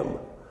love him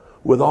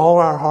with all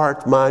our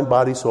heart, mind,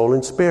 body, soul,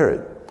 and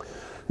spirit.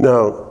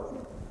 Now,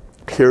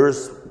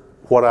 here's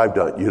what I've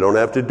done. You don't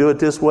have to do it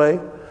this way,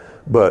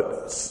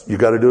 but you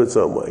got to do it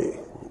some way.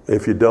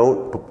 If you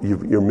don't,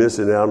 you're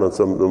missing out on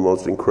some of the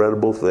most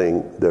incredible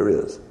thing there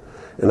is.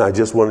 And I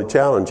just want to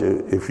challenge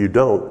you, if you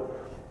don't,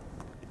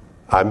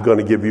 I'm going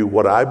to give you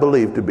what I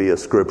believe to be a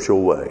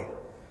scriptural way.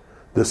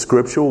 The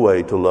scriptural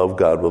way to love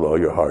God with all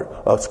your heart.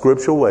 A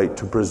scriptural way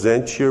to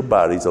present your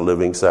bodies a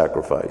living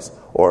sacrifice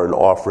or an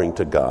offering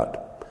to God.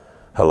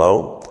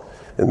 Hello?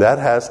 And that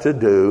has to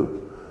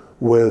do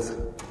with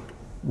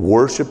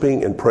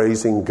worshiping and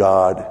praising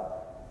God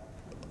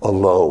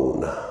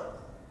alone.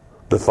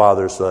 The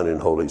Father, Son, and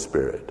Holy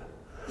Spirit.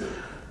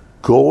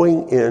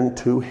 going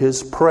into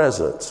his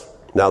presence.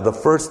 Now, the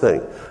first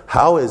thing,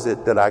 how is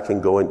it that I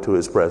can go into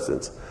his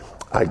presence?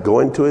 I go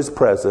into his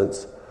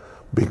presence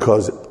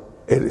because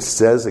it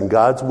says in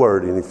God's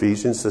word in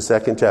Ephesians, the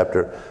 2nd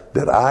chapter,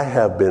 that I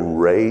have been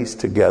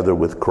raised together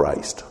with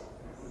Christ.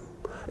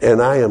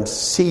 And I am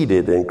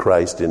seated in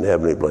Christ in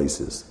heavenly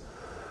places.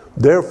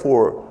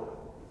 Therefore,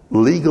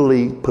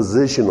 legally,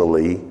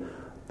 positionally,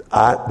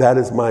 that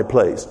is my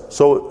place.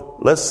 So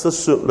let's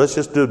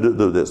just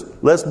do this.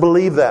 Let's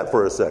believe that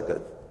for a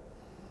second.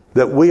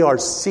 That we are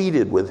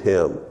seated with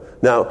him.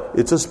 Now,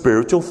 it's a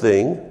spiritual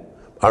thing.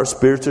 Our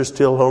spirits are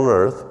still on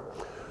earth.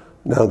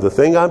 Now, the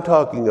thing I'm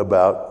talking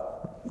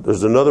about,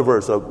 there's another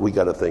verse we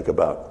got to think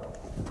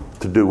about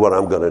to do what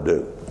I'm going to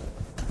do.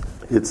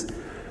 It's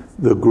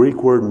the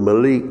Greek word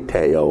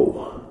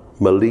meliteo.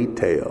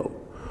 Meliteo.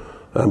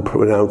 I'm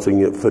pronouncing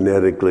it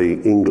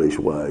phonetically,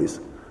 English-wise.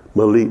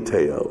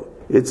 Meliteo.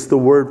 It's the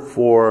word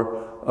for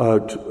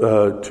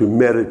to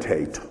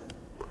meditate.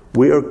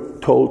 We are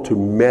told to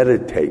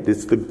meditate.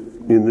 It's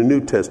in the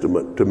New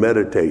Testament, to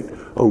meditate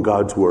on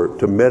God's word,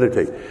 to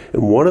meditate.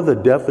 And one of the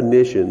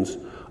definitions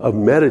of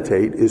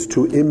meditate is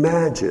to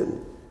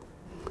imagine.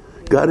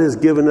 God has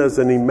given us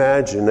an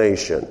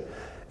imagination.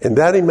 And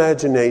that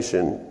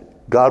imagination,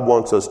 God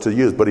wants us to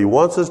use. But he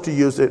wants us to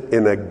use it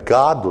in a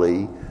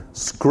godly,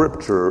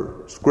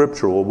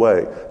 scriptural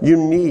way. You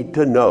need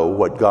to know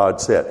what God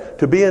said.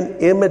 To be an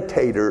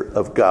imitator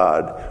of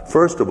God,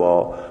 first of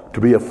all, to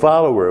be a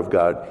follower of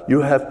God,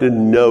 you have to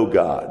know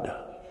God.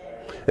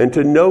 And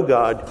to know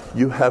God,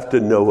 you have to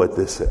know what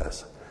this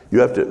says. You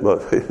have to, well,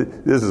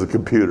 this is a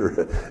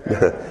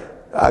computer.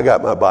 I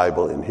got my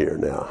Bible in here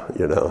now,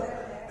 you know.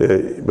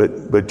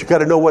 But you got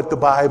to know what the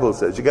Bible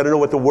says. You got to know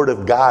what the Word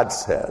of God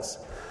says.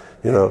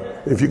 You know,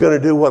 if you're going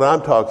to do what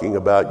I'm talking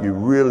about, you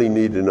really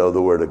need to know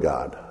the Word of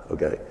God.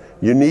 Okay?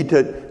 You need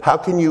to, how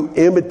can you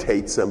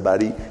imitate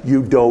somebody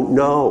you don't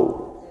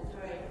know?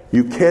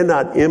 You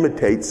cannot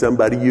imitate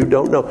somebody you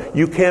don't know.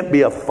 You can't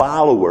be a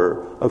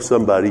follower of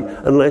somebody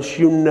unless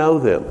you know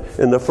them.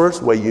 And the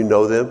first way you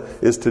know them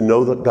is to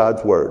know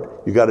God's word.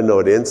 You got to know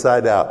it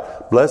inside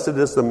out. Blessed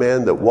is the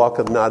man that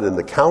walketh not in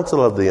the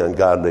counsel of the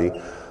ungodly,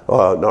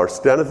 nor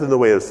standeth in the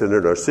way of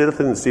sinners, nor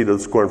sitteth in the seat of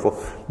the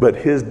scornful. But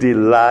his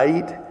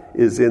delight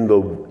is in the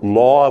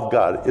law of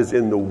God, is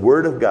in the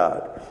word of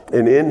God.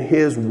 And in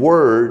his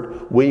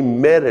word we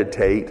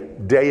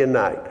meditate day and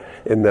night.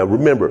 And now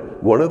remember,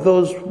 one of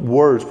those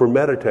words for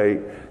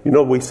meditate, you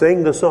know, we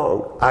sing the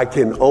song, I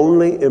can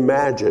only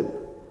imagine.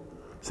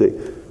 See,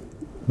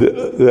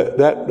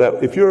 that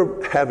if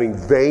you're having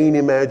vain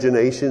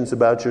imaginations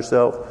about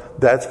yourself,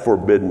 that's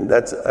forbidden.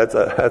 That's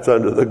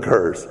under the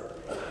curse.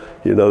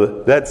 You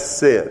know, that's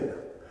sin.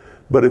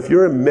 But if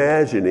you're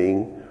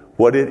imagining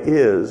what it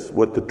is,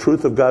 what the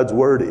truth of God's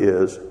word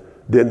is,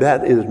 then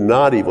that is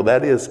not evil.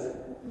 That is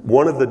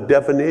one of the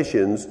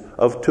definitions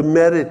of to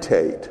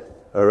meditate.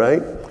 All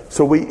right?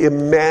 So we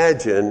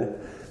imagine.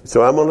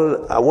 So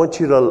I want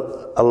you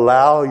to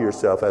allow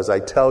yourself as I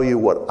tell you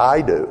what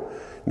I do.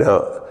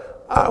 Now,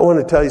 I want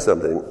to tell you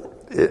something.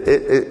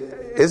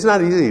 It's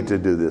not easy to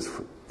do this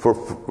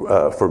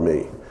for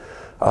me.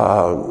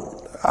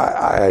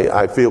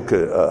 I feel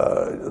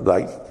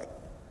like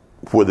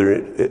whether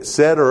it's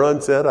said or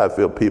unsaid, I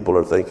feel people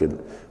are thinking,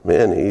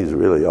 man, he's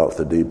really off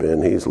the deep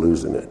end. He's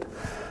losing it.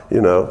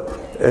 You know?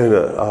 And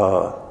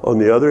on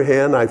the other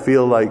hand, I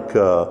feel like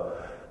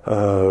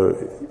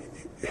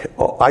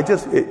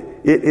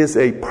it is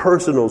a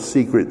personal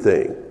secret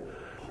thing.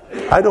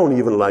 I don't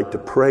even like to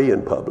pray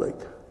in public.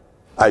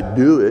 I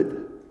do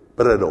it,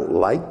 but I don't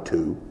like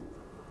to.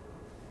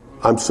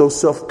 I'm so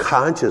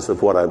self-conscious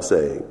of what I'm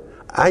saying.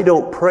 I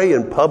don't pray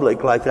in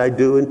public like I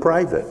do in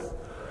private.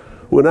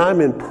 When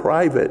I'm in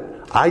private,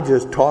 I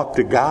just talk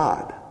to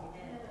God.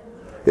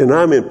 And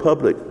I'm in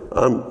public,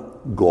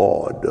 I'm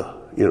God.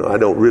 You know, I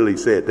don't really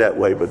say it that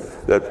way,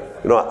 but that,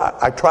 you know,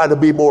 I try to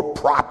be more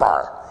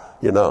proper,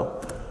 you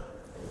know.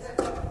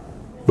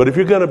 But if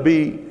you're going to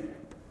be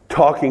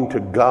talking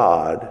to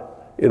God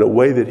in a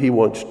way that he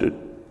wants to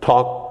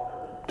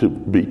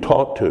be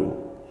talked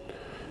to,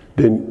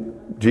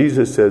 then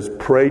Jesus says,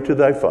 pray to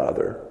thy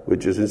Father,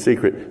 which is in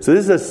secret. So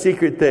this is a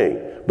secret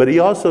thing. But he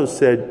also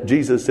said,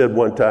 Jesus said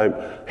one time,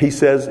 he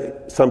says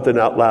something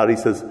out loud. He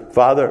says,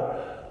 Father,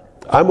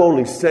 I'm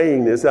only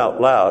saying this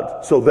out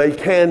loud so they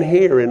can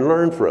hear and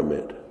learn from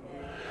it.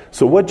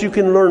 So what you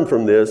can learn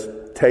from this,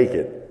 take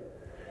it.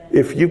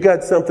 If you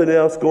got something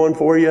else going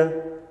for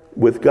you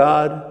with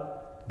God,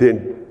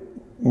 then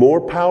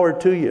more power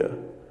to you.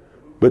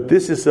 But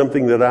this is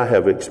something that I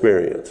have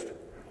experienced.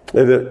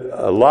 And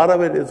a lot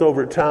of it is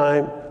over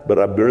time, but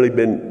I've really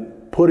been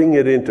putting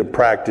it into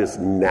practice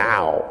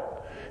now.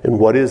 And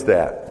what is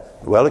that?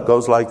 Well, it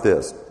goes like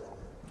this.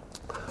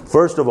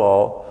 First of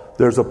all,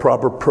 there's a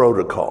proper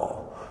protocol.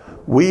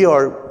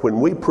 When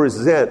we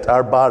present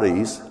our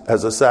bodies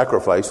as a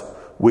sacrifice,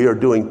 we are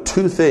doing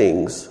two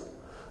things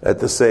at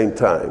the same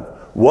time.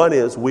 One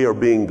is we are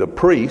being the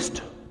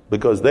priest,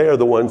 because they are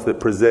the ones that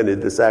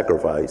presented the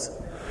sacrifice.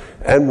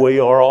 And we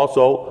are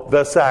also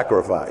the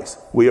sacrifice.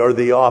 We are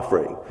the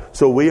offering.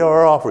 So we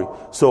are offering.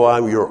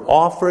 So you're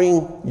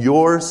offering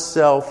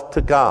yourself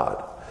to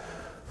God.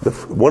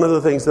 One of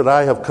the things that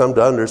I have come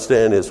to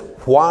understand is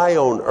why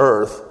on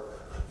earth,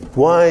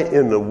 why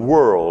in the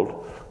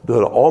world,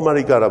 the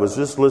Almighty God, I was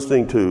just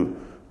listening to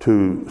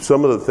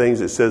some of the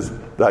things it says,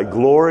 thy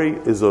glory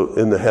is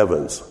in the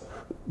heavens.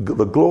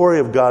 The glory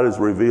of God is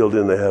revealed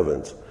in the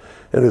heavens.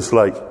 And it's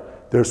like,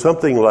 there's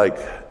something like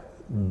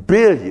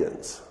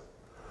billions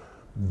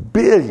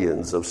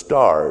of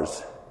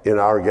stars in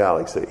our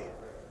galaxy.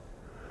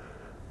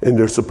 And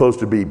there's supposed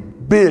to be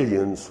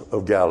billions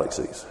of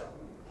galaxies.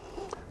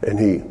 And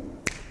he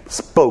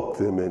spoke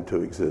them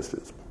into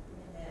existence.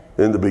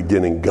 In the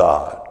beginning,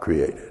 God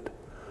created.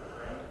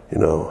 You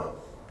know,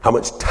 how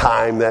much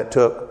time that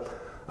took?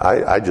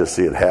 I just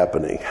see it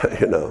happening,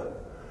 you know.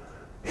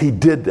 He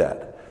did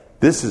that.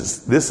 This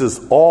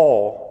is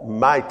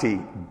almighty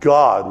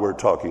God we're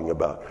talking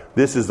about.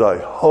 This is a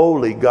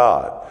holy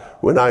God.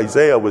 When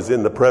Isaiah was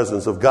in the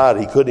presence of God,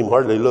 he couldn't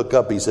hardly look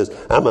up. He says,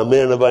 I'm a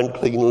man of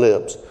unclean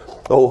lips.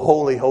 Oh,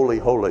 holy, holy,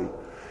 holy.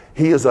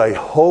 He is a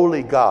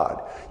holy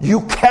God.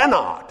 You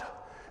cannot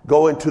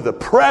go into the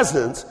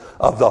presence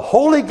of the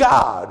holy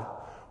God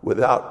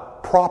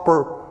without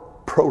proper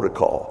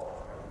protocol,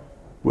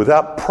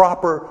 without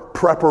proper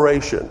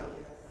preparation.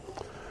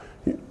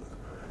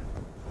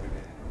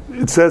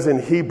 It says in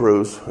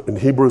Hebrews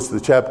the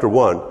chapter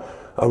 1,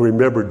 I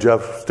remember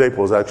Jeff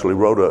Staples actually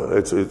wrote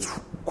it's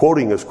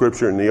quoting a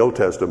scripture in the Old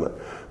Testament,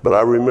 but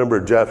I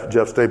remember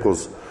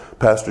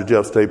Pastor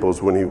Jeff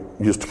Staples, when he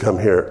used to come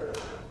here,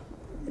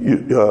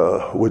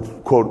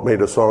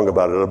 made a song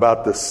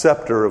about the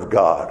scepter of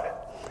God.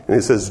 And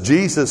it says,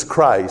 Jesus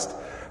Christ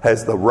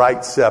has the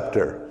right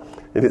scepter.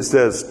 And it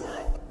says,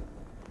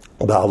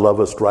 thou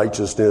lovest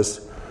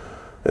righteousness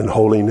and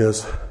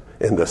holiness,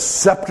 and the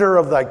scepter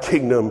of thy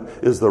kingdom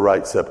is the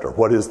right scepter.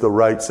 What is the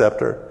right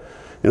scepter?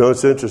 You know,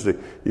 it's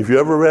interesting. If you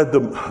ever read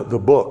the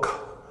book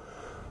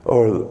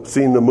or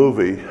seen the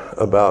movie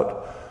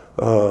about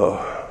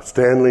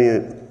Stanley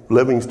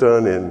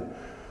Livingston and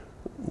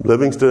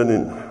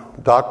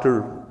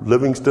Dr.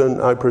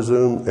 Livingston, I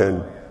presume,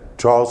 and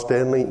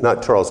Stanley and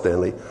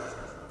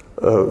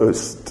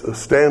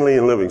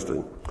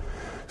Livingston.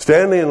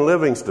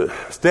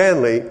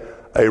 Stanley,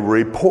 a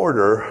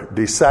reporter,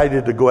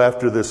 decided to go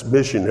after this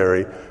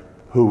missionary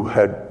who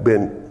had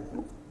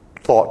been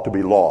thought to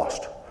be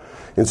lost.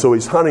 And so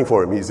he's hunting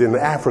for him. He's in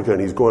Africa,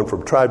 and he's going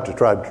from tribe to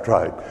tribe to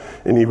tribe.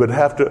 And he would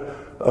have to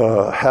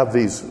have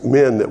these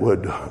men that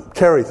would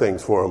carry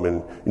things for him,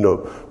 and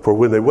for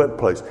when they went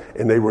place.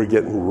 And they were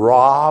getting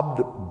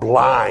robbed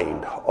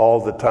blind all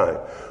the time.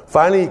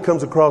 Finally, he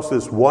comes across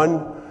this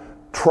one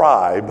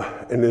tribe,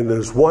 and in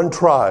this one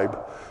tribe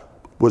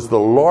was the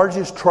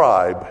largest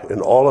tribe in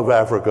all of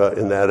Africa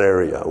in that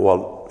area.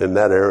 Well, in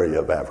that area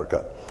of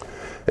Africa.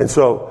 And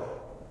so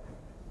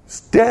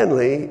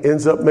Stanley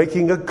ends up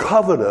making a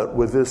covenant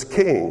with this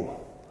king.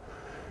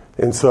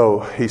 And so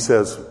he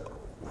says,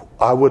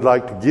 I would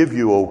like to give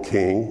you, O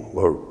king,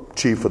 or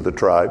chief of the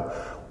tribe,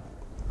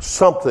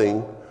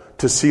 something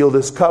to seal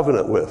this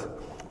covenant with.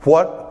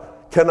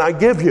 What can I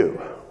give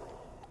you?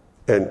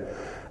 And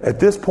at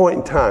this point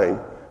in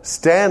time,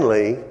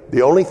 Stanley,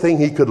 the only thing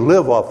he could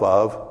live off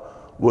of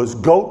was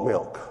goat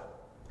milk.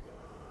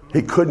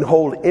 He couldn't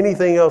hold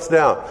anything else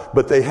down.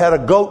 But they had a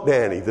goat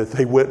nanny that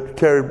they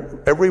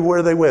carried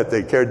everywhere they went.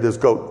 They carried this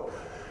goat.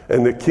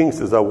 And the king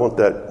says, I want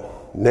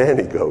that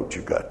nanny goat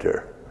you got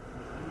there.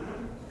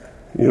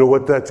 You know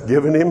what that's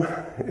given him?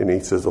 And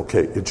he says,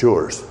 okay, it's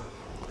yours.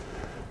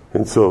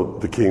 And so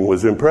the king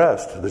was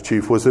impressed. The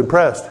chief was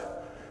impressed.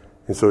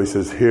 And so he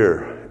says,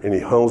 here. And he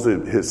holds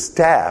his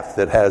staff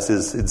that has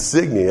his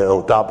insignia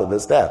on top of the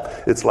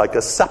staff. It's like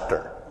a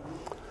scepter.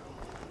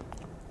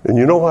 And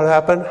you know what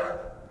happened?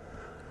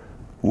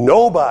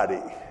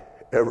 Nobody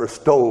ever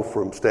stole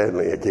from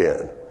Stanley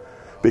again,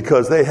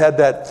 because they had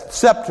that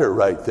scepter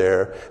right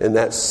there, and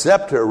that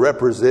scepter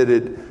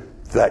represented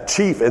that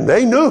chief, and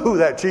they knew who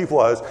that chief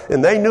was,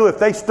 and they knew if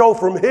they stole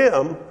from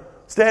him,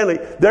 Stanley,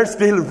 they're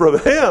stealing from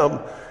him,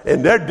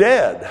 and they're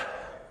dead.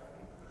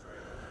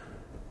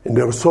 And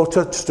there was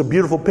such a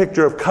beautiful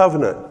picture of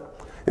covenant.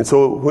 And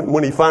so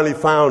when he finally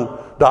found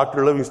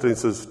Dr. Livingston, he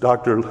says,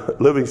 Dr.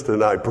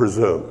 Livingston, I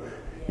presume.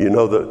 You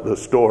know the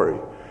story.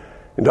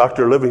 And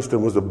Dr.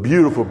 Livingston was a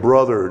beautiful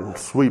brother and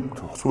sweet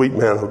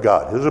man of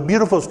God. There's a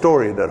beautiful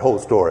story in that whole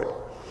story.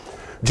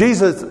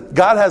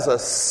 God has a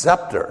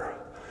scepter.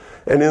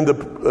 And in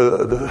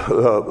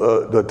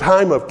the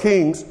time of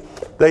kings,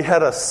 they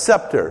had a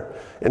scepter.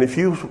 And if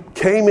you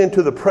came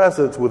into the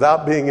presence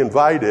without being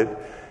invited,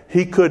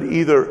 he could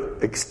either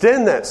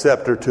extend that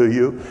scepter to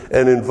you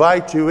and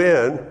invite you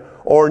in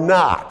or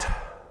not.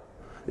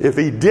 If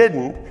he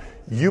didn't,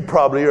 you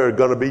probably are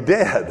going to be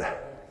dead.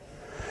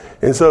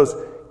 And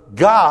so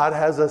God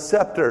has a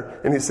scepter,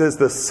 and he says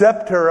the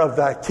scepter of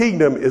thy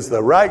kingdom is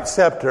the right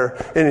scepter,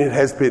 and it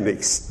has been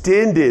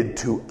extended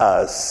to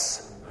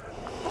us.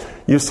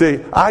 You see,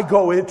 I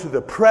go into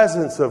the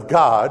presence of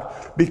God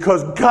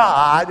because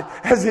God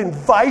has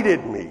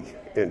invited me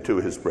into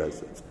his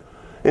presence.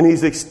 And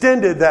he's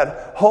extended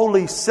that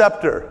holy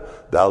scepter.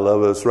 Thou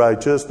lovest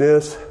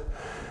righteousness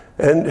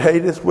and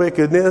hatest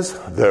wickedness.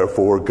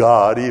 Therefore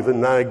God,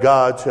 even thy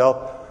God,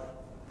 shall...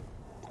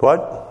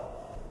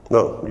 What?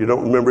 No, you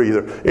don't remember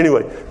either.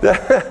 Anyway,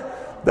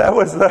 that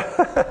was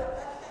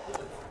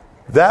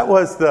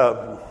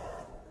the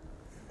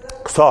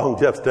song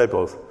Jeff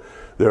Staples.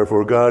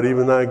 Therefore God,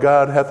 even thy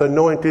God, hath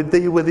anointed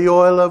thee with the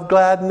oil of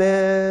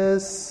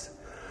gladness.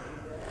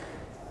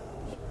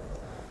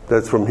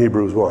 That's from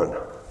Hebrews 1.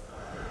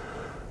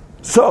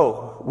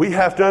 So, we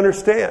have to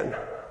understand,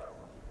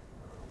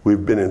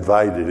 we've been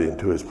invited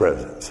into his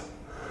presence.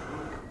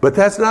 But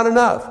that's not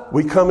enough.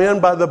 We come in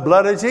by the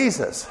blood of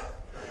Jesus.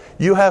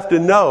 You have to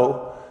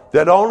know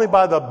that only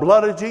by the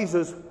blood of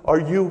Jesus are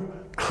you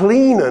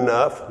clean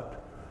enough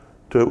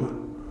to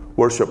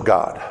worship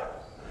God.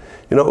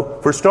 You know,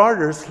 for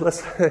starters,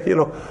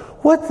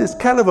 what is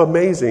kind of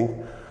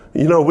amazing,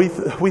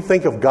 we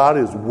think of God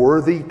as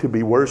worthy to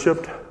be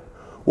worshiped.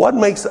 What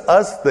makes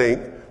us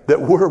think that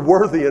we're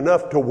worthy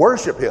enough to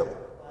worship him?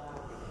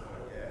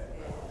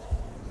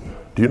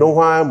 Do you know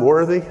why I'm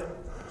worthy?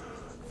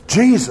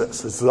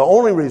 Jesus is the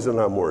only reason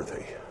I'm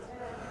worthy.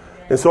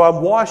 And so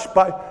I'm washed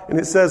by, and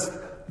it says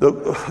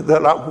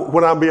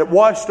when I'm being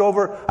washed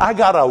over, I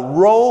got a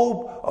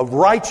robe of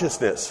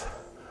righteousness.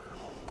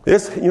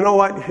 It's, you know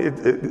what?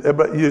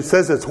 It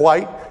says it's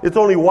white. It's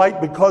only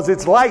white because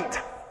it's light.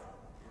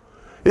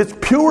 It's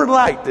pure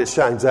light that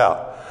shines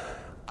out.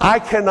 I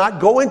cannot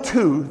go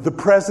into the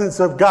presence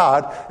of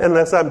God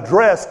unless I'm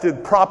dressed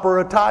in proper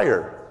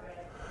attire.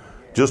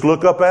 Just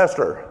look up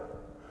Esther.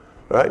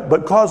 Right?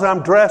 Because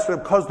I'm dressed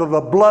and because of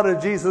the blood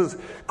of Jesus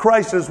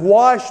Christ has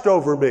washed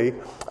over me,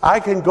 I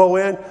can go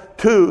in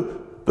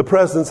to the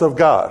presence of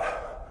God.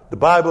 The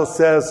Bible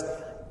says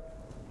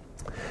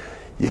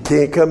you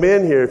can't come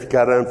in here if you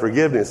got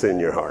unforgiveness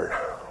in your heart.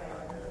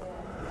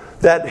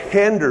 That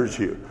hinders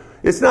you.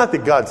 It's not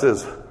that God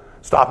says,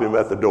 stop him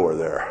at the door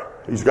there.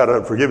 He's got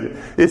unforgiveness.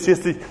 It's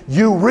just that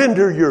you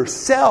render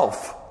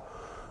yourself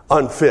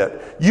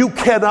unfit. You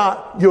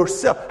cannot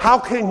yourself. How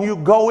can you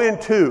go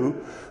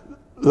into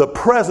the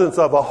presence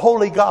of a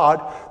holy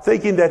God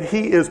thinking that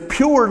he is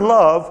pure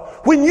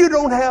love when you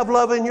don't have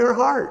love in your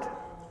heart?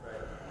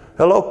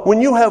 Hello? When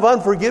you have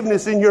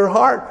unforgiveness in your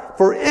heart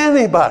for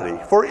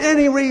anybody, for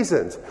any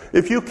reasons,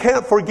 if you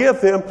can't forgive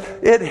them,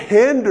 it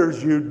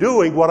hinders you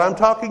doing what I'm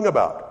talking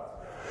about.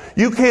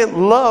 You can't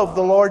love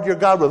the Lord your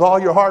God with all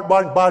your heart,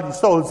 mind, body,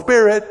 soul, and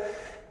spirit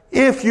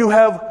if you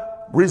have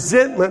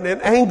resentment and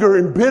anger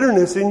and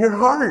bitterness in your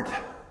heart.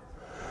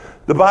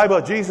 The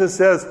Bible, Jesus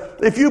says,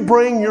 if you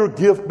bring your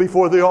gift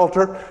before the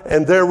altar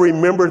and there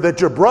remember that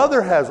your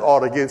brother has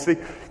aught against thee,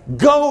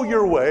 go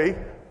your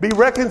way, be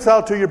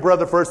reconciled to your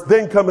brother first,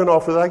 then come and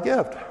offer thy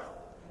gift.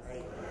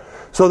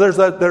 So there's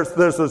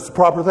this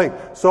proper thing.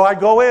 So I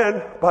go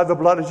in by the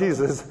blood of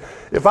Jesus.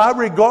 If I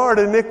regard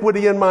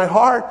iniquity in my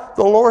heart,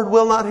 the Lord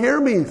will not hear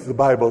me, the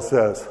Bible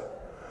says.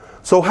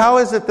 So how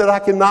is it that I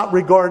cannot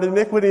regard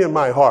iniquity in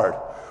my heart?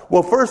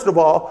 Well, first of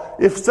all,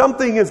 if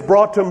something is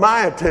brought to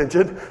my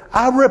attention,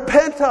 I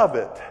repent of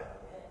it.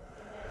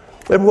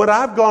 And when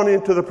I've gone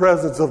into the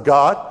presence of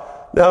God,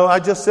 now I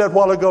just said a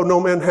while ago, no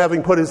man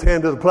having put his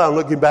hand to the plow and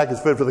looking back is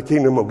fit for the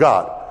kingdom of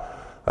God.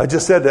 I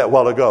just said that a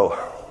while ago.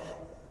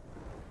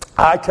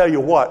 I tell you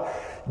what,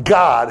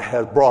 God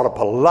has brought up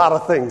a lot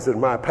of things in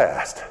my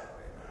past.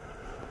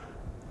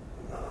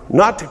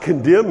 Not to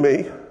condemn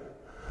me,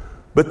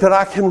 but that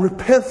I can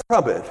repent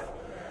from it.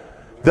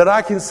 That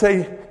I can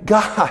say,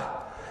 God,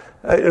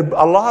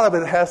 a lot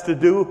of it has to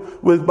do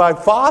with my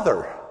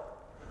father.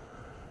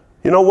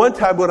 You know, one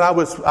time when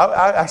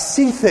I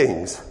see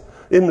things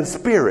in the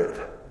spirit.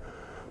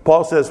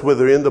 Paul says,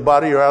 whether in the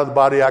body or out of the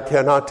body, I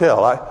cannot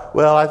tell.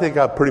 I think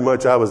I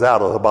was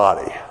out of the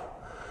body.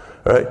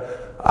 Right?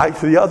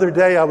 The other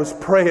day I was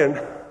praying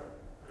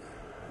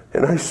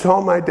and I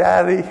saw my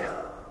daddy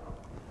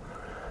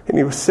and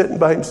he was sitting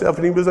by himself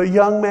and he was a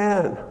young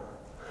man.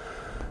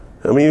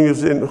 I mean, he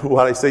was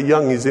when I say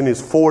young, he's in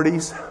his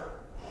 40s.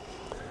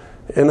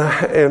 And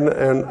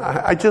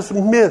I just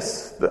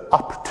miss the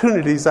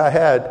opportunities I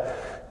had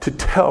to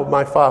tell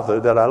my father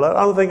that I loved.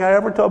 I don't think I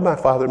ever told my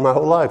father in my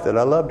whole life that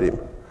I loved him.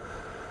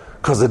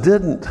 Because I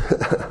didn't.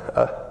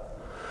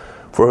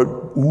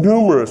 For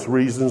numerous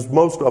reasons,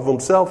 most of them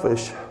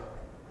selfish.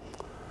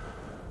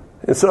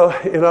 And so,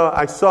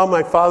 I saw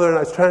my father and I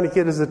was trying to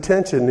get his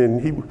attention and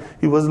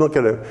he wasn't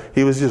looking at him.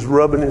 He was just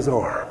rubbing his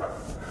arm.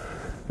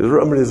 He was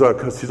rubbing his arm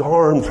because his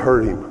arms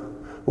hurt him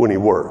when he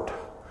worked.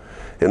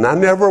 And I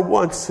never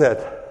once said,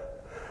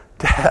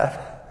 Dad,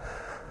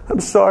 I'm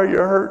sorry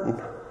you're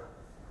hurting.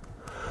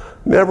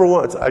 Never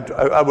once.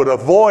 I would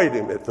avoid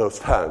him at those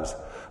times.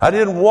 I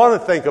didn't want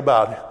to think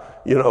about,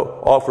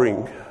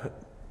 offering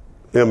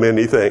him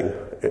anything,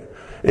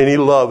 any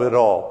love at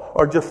all,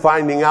 or just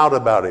finding out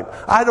about him.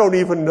 I don't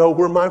even know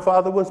where my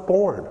father was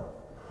born.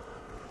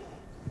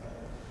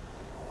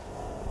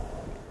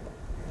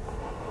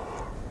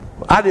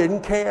 I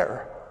didn't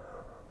care.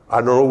 I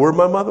don't know where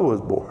my mother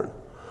was born.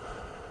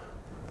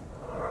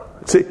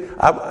 See,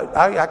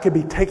 I could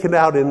be taken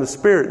out in the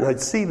spirit and I'd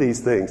see these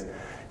things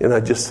and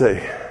I'd just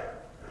say,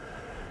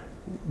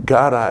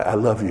 God, I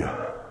love you.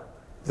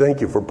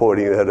 Thank you for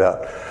pointing that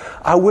out.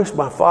 I wish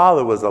my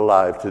father was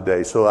alive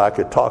today so I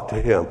could talk to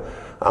him.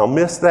 I'll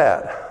miss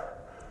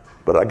that,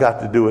 but I got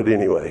to do it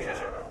anyway.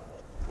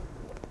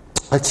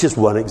 That's just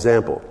one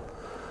example.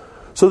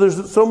 So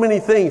there's so many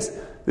things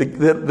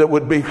that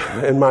would be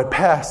in my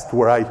past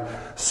where I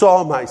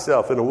saw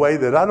myself in a way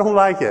that I don't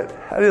like it.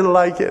 I didn't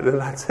like it.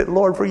 And I said,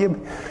 Lord, forgive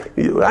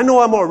me. I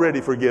know I'm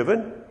already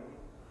forgiven.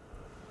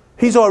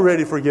 He's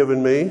already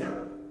forgiven me.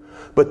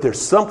 But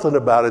there's something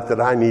about it that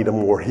I need a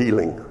more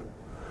healing.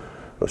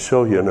 I'll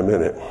show you in a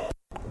minute.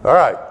 All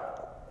right.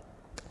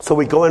 So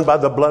we go in by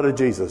the blood of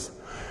Jesus.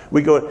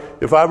 We go,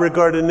 if I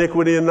regard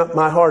iniquity in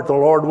my heart, the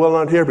Lord will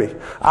not hear me.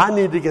 I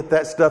need to get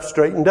that stuff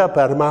straightened up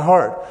out of my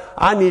heart.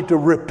 I need to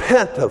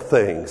repent of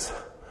things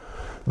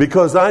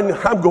because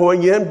I'm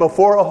going in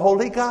before a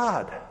holy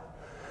God.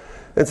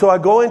 And so I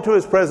go into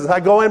his presence. I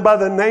go in by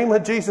the name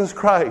of Jesus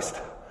Christ.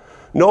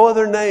 No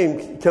other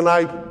name can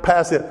I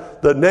pass in.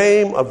 The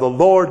name of the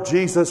Lord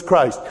Jesus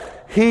Christ.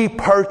 He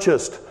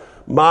purchased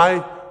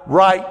my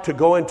right to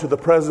go into the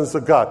presence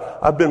of God.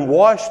 I've been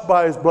washed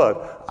by his blood.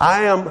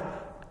 I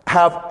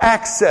have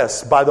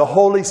access by the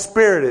Holy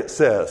Spirit, it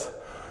says.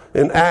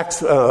 In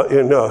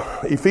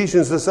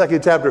Ephesians, the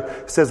 2nd chapter,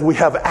 it says we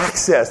have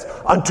access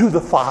unto the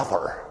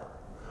Father.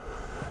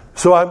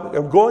 So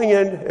I'm going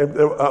in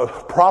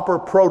proper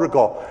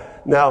protocol.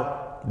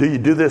 Now, do you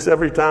do this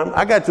every time?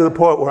 I got to the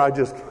point where I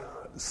just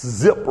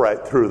zip right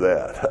through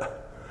that.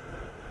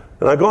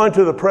 And I go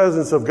into the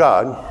presence of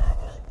God.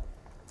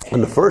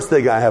 And the first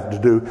thing I have to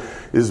do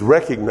is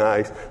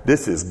recognize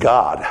this is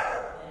God.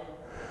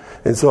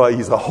 And so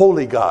he's a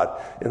holy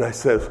God. And I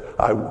said,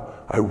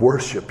 I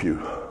worship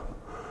you.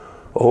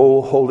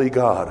 Oh, holy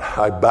God,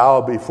 I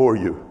bow before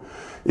you.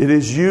 It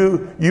is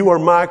you. You are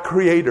my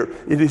creator.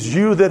 It is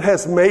you that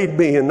has made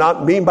me and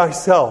not me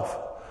myself.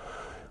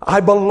 I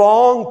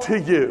belong to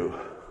you.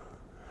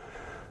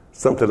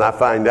 Something I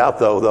find out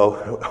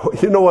though,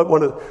 you know what?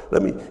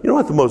 You know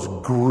what the most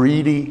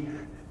greedy,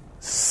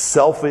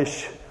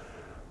 selfish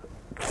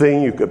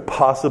thing you could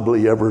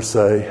possibly ever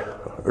say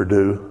or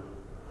do?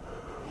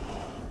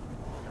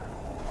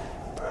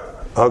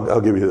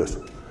 I'll give you this.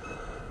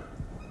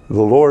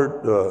 The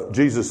Lord,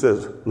 Jesus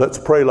says, let's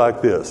pray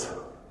like this.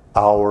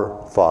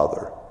 Our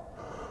Father.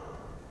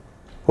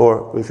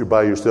 Or if you're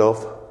by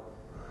yourself,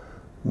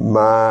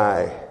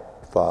 my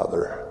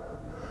Father.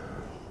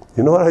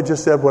 You know what I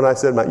just said when I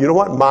said my? You know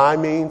what my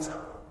means?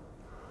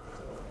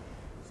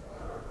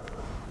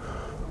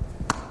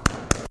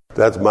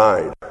 That's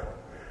mine.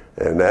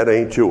 And that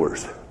ain't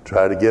yours.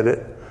 Try to get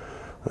it?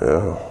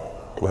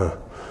 Well,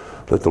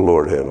 let the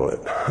Lord handle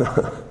it.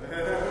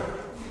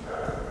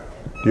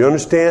 Do you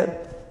understand?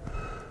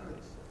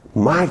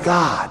 My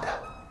God,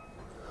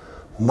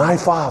 my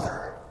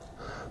Father,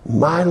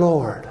 my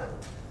Lord.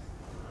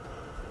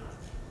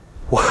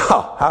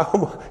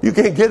 Wow, you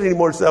can't get any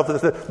more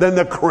selfish than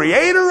the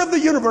creator of the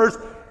universe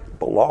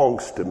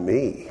belongs to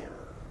me.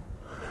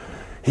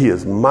 He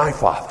is my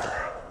Father.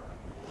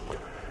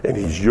 And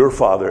he's your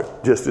Father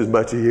just as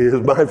much as he is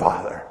my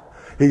Father.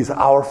 He's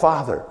our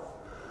Father.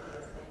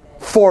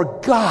 For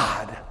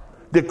God,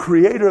 the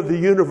creator of the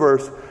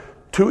universe,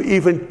 to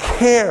even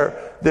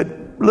care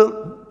that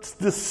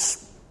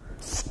this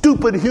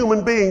stupid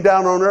human being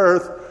down on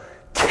earth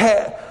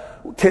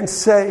can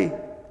say,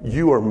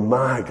 you are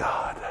my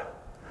God.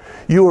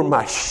 You are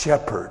my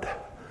shepherd.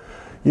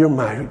 You're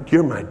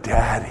my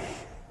daddy.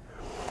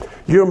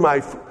 You're my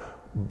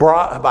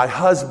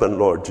husband,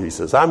 Lord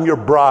Jesus. I'm your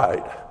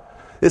bride.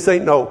 This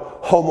ain't no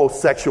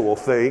homosexual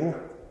thing.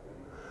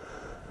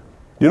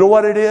 You know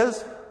what it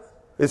is?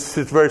 It's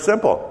very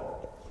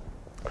simple.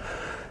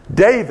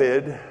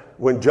 David,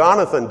 when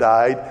Jonathan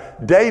died,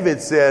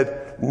 David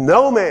said,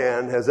 no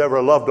man has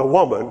ever loved a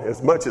woman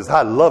as much as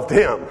I loved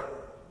him.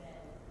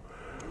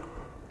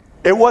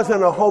 It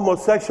wasn't a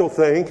homosexual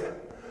thing.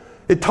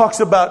 It's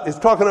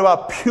talking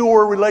about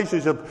pure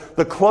relationship.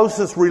 The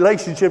closest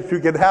relationship you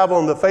can have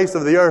on the face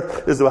of the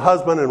earth is a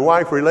husband and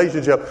wife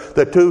relationship.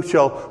 The two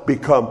shall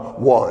become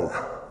one.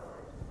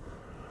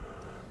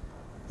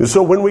 And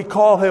so when we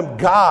call him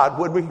God,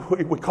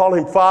 when we call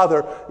him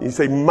Father, you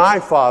say, my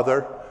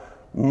Father,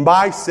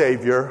 my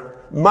Savior,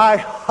 my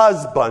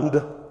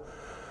husband.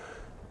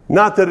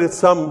 Not that it's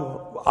some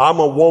I'm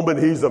a woman,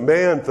 he's a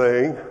man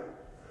thing.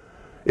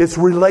 It's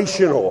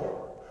relational.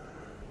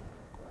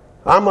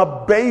 I'm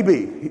a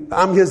baby.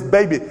 I'm his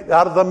baby.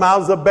 Out of the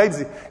mouths of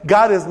babies.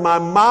 God is my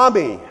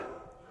mommy.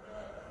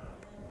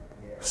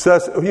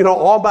 Says,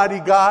 Almighty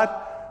God,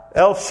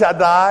 El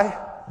Shaddai,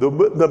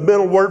 the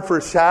middle word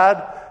for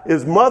Shad,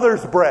 is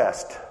mother's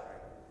breast.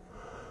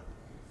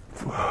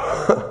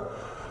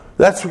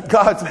 That's what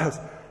God says.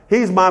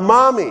 He's my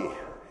mommy.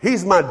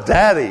 He's my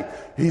daddy.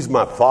 He's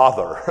my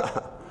father.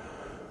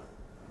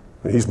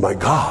 He's my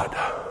God.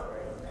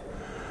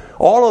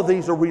 All of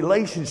these are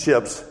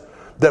relationships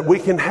that we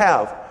can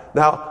have.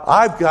 Now,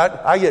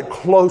 I get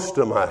close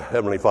to my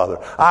Heavenly Father.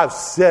 I've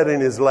sat in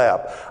his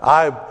lap.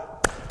 I've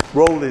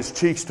rolled his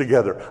cheeks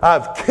together.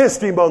 I've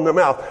kissed him on the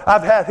mouth.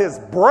 I've had his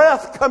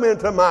breath come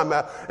into my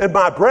mouth and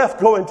my breath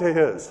go into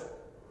his.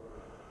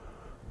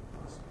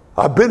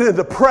 I've been in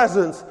the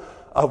presence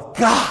of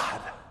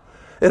God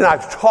and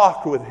I've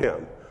talked with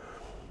him.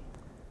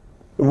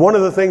 And one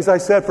of the things I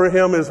said for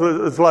him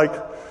is like,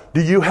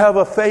 do you have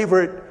a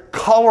favorite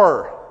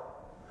color?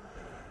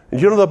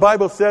 And you know the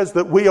Bible says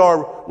that we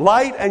are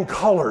light and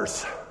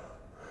colors.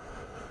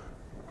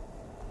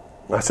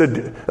 I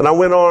said, and I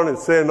went on and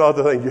said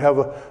other things.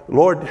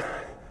 Lord,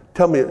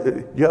 tell me,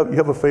 you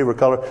have a favorite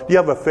color? Do you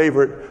have a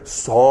favorite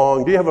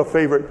song? Do you have a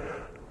favorite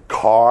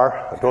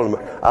car? I told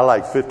him I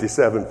like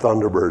 57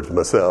 Thunderbirds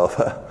myself.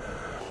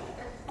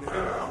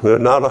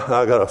 Now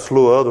I got a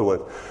slew of other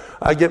ones.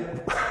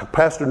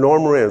 Pastor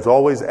Norm Moran's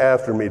always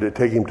after me to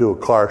take him to a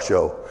car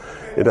show.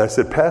 And I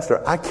said,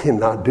 Pastor, I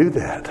cannot do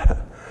that.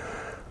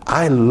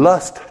 I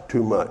lust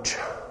too much.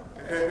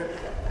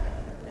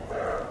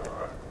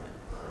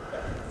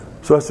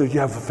 So I said, you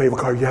have a favorite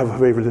car? You have a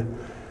favorite?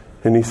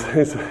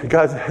 And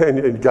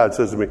God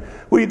says to me,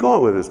 where are you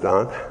going with this,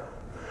 Don?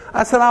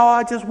 I said,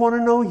 I just want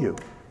to know you.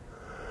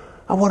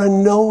 I want to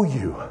know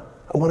you.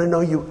 I want to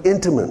know you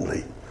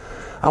intimately.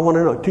 I want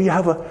to know, do you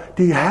have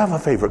a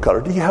favorite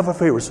color? Do you have a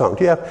favorite song?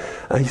 Do you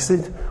have? And he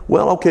said,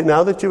 well, okay,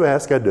 now that you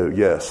ask, I do,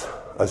 yes.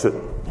 I said,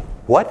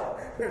 what?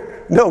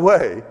 No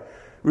way.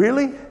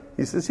 Really?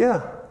 He says,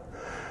 yeah.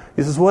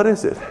 He says, what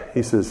is it?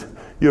 He says,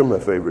 you're my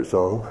favorite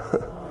song.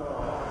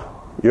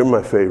 You're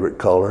my favorite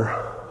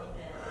color.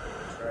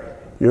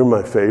 You're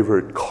my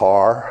favorite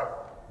car.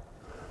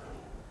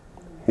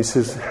 He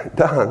says,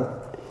 Don,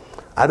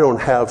 I don't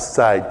have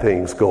side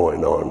things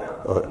going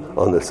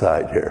on the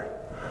side here.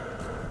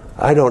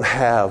 I don't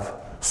have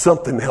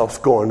something else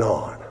going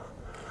on.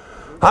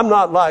 I'm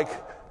not like,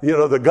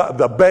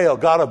 the Baal,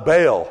 God of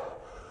Baal.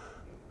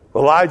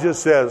 Elijah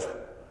says,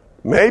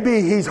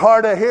 maybe he's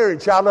hard of hearing.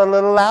 Shout a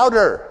little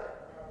louder.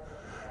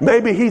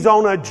 Maybe he's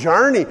on a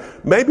journey.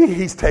 Maybe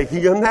he's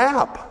taking a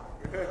nap.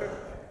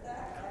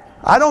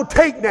 I don't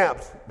take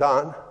naps,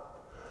 Don.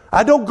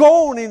 I don't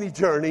go on any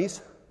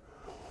journeys.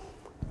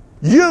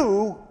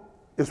 You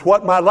is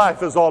what my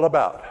life is all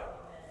about.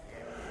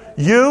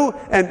 You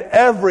and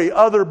every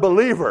other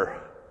believer.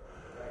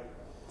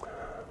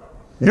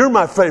 You're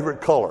my favorite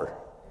color.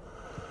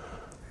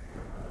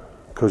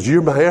 Because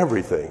you're my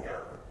everything.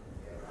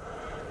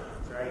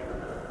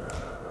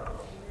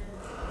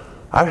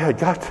 I had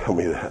God tell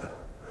me that.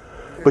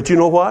 But you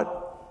know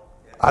what?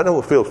 I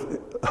don't feel,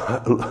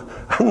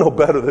 I'm no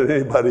better than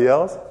anybody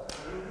else.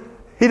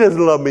 He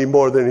doesn't love me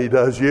more than he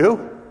does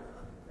you.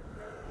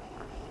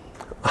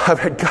 I've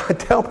had God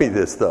tell me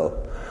this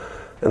though.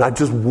 And I've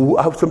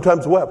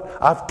sometimes wept.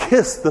 I've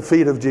kissed the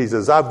feet of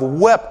Jesus. I've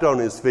wept on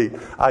his feet.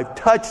 I've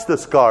touched the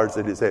scars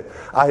at his head.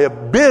 I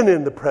have been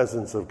in the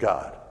presence of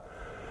God.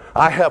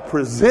 I have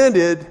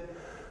presented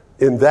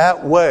in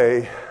that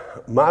way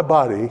my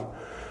body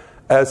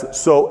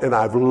and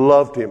I've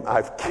loved him.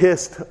 I've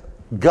kissed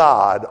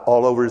God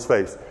all over his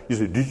face. You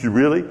say, did you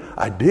really?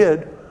 I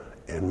did.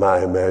 In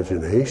my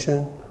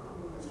imagination.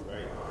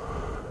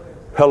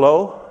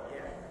 Hello?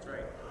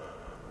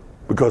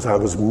 Because I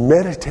was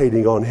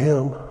meditating on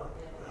him.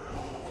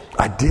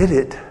 I did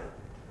it.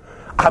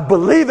 I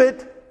believe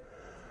it.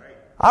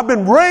 I've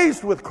been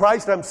raised with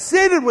Christ. I'm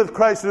seated with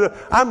Christ.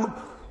 I'm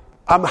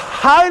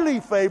highly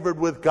favored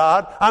with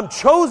God. I'm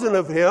chosen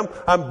of him.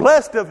 I'm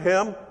blessed of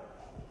him.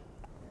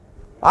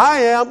 I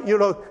am,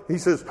 he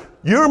says,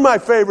 you're my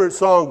favorite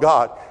song,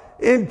 God.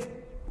 In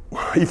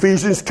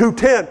Ephesians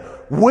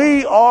 2:10,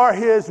 we are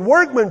his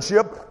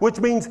workmanship, which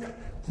means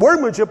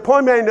workmanship,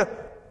 poimen,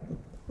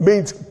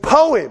 means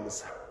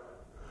poems.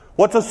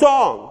 What's a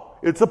song?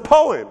 It's a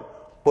poem,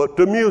 but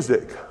the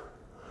music.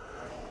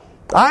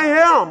 I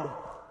am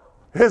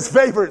his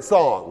favorite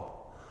song.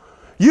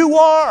 You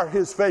are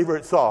his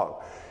favorite song.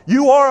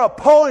 You are a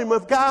poem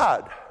of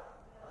God.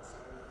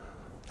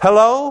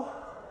 Hello?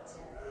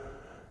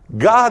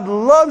 God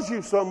loves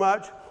you so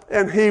much,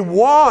 and he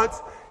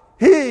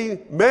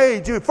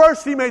made you.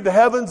 First he made the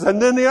heavens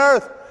and then the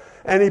earth.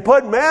 And he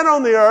put man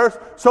on the earth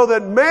so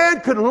that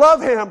man could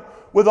love him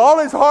with all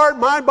his heart,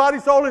 mind, body,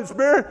 soul, and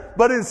spirit.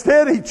 But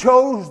instead he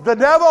chose the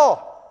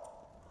devil.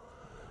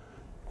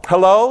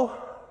 Hello?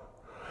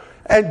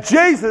 And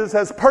Jesus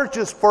has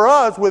purchased for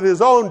us with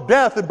his own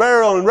death and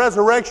burial and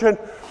resurrection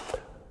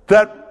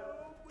that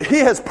he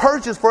has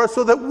purchased for us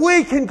so that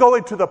we can go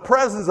into the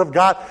presence of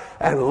God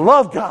and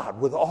love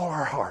God with all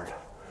our heart.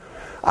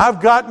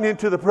 I've gotten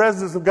into the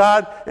presence of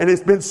God and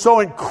it's been so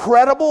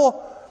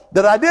incredible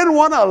that I didn't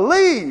want to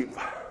leave.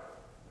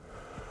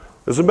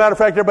 As a matter of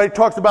fact, everybody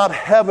talks about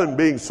heaven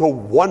being so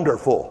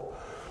wonderful.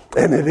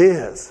 And it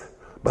is.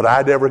 But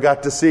I never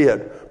got to see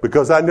it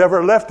because I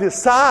never left his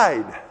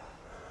side.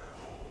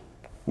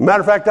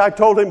 Matter of fact, I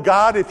told him,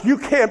 God, if you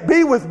can't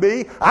be with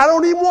me, I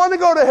don't even want to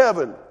go to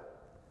heaven.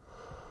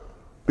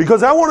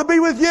 Because I want to be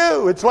with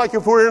you. It's like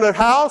if we're in a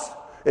house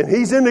and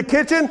he's in the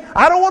kitchen,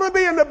 I don't want to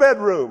be in the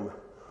bedroom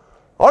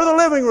or the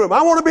living room.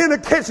 I want to be in the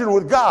kitchen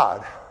with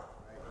God.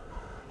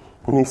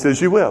 And he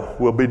says, you will.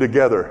 We'll be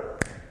together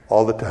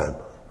all the time.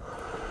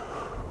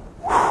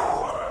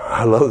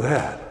 I love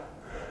that.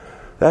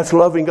 That's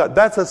loving God.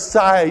 That's a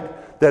side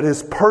that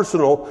is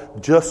personal,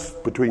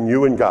 just between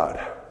you and God.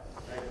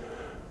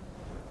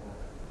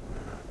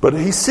 But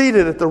he's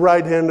seated at the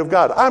right hand of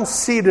God. I'm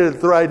seated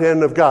at the right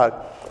hand of God.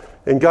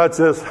 And God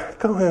says,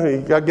 come here,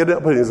 you got to get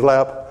up in his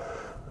lap.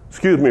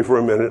 Excuse me for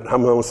a minute.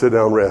 I'm going to sit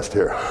down and rest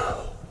here.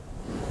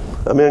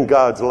 I'm in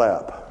God's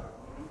lap.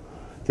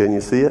 Can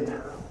you see it?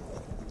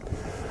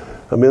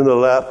 I'm in the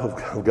lap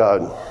of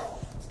God.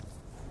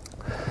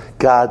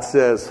 God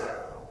says,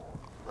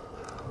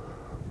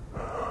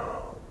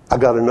 I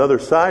got another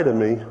side of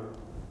me.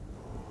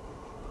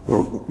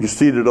 You're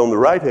seated on the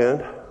right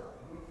hand.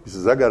 He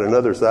says, I got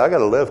another side. I got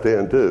a left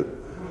hand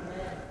too.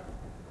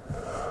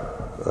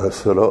 I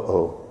said,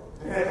 uh-oh.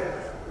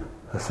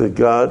 I said,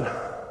 God,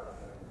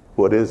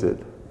 what is it?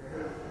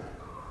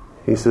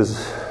 He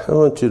says, I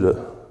want you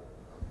to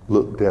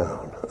look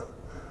down.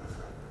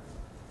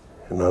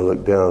 And I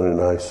looked down and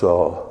I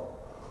saw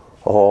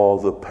all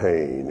the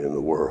pain in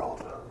the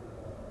world.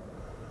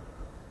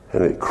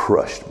 And it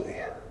crushed me.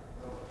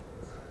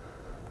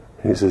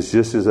 He says,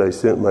 just as I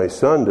sent my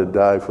son to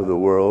die for the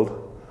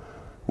world,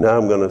 now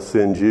I'm going to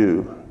send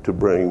you to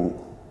bring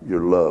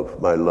your love,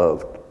 my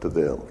love to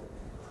them.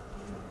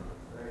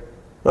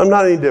 I'm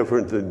not any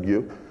different than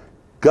you.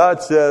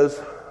 God says,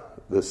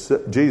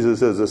 Jesus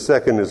says, the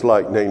second is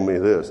like, namely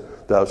this,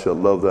 thou shalt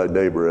love thy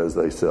neighbor as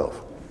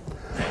thyself.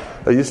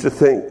 I used to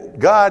think,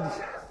 God,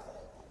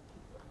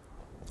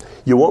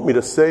 you want me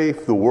to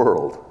save the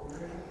world?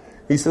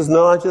 He says,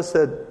 no, I just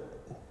said,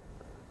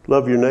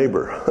 love your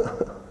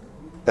neighbor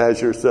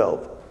as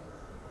yourself.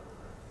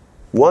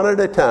 One at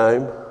a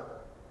time.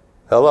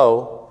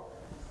 Hello.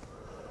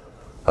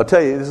 I'll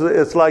tell you,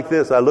 it's like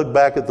this. I look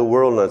back at the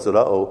world and I said,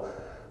 uh-oh.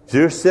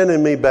 You're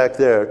sending me back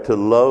there to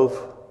love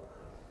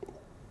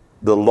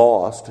the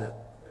lost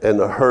and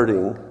the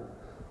hurting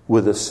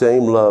with the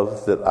same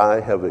love that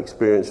I have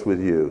experienced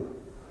with you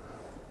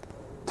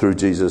through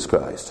Jesus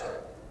Christ.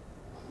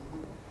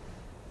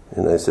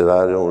 And I said,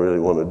 I don't really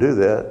want to do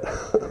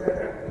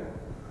that.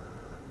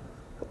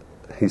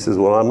 He says,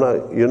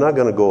 well, you're not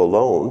going to go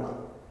alone.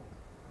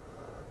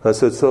 I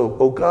said, so,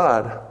 oh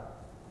God,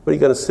 what are you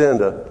going to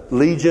send? A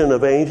legion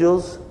of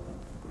angels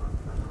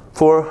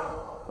for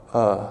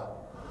a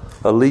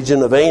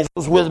legion of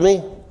angels with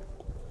me?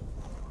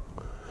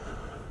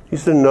 He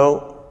said,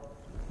 no,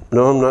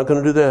 I'm not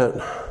going to do that.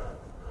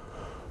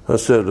 I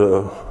said,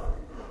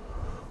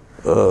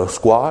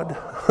 squad?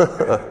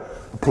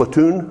 a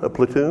platoon?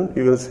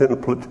 You're going to send a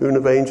platoon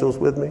of angels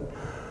with me?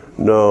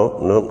 No,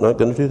 not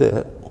going to do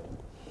that.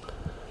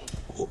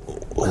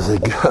 I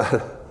said,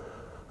 God,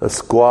 a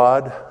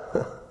squad?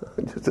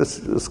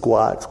 Just a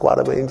squad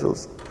of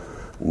angels?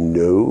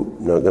 No,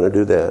 not going to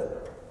do that.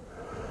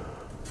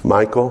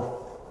 Michael?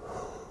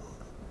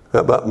 How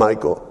about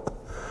Michael?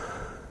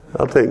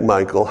 I'll take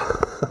Michael.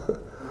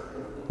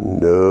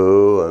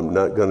 No, I'm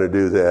not going to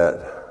do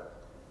that.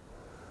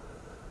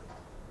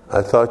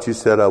 I thought you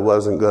said I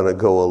wasn't going to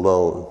go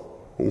alone.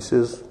 He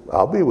says,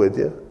 I'll be with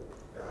you.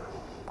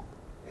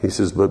 He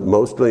says, but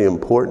mostly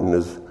important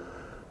is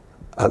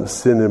I'm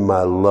sending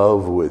my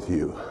love with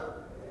you.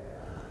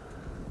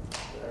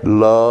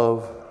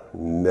 Love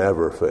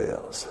never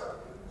fails.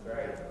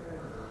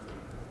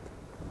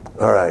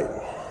 All right.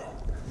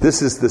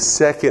 This is the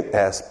second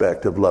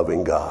aspect of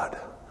loving God.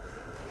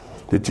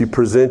 That you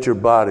present your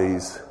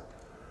bodies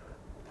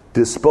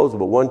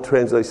disposable. One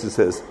translation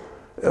says,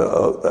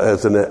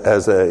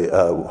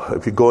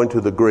 if you go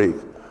into the Greek,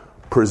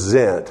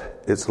 present.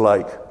 It's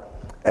like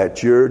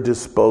at your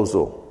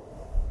disposal.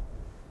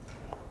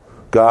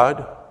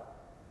 God,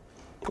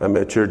 I'm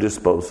at your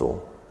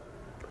disposal.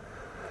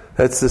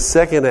 That's the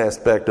second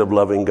aspect of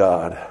loving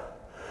God.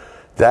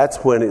 That's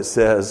when it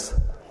says,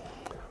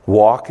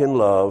 walk in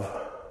love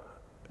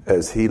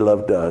as he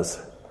loved us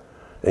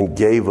and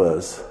gave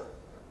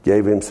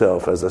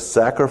himself as a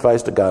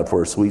sacrifice to God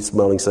for a sweet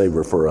smelling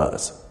savor for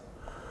us.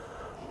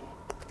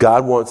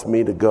 God wants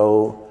me to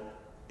go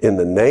in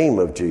the name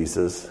of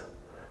Jesus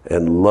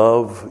and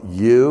love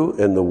you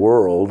and the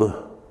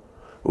world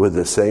with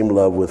the same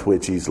love with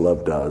which he's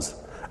loved us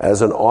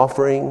as an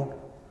offering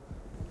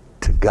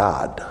to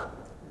God.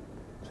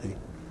 See?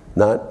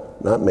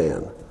 Not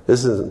man.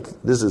 This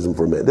isn't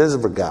for man. This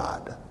is for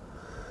God.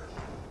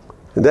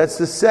 And that's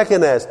the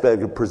second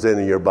aspect of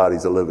presenting your body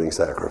as a living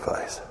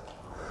sacrifice.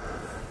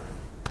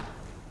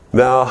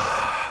 Now,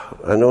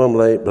 I know I'm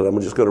late, but I'm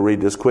just going to read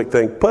this quick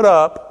thing. Put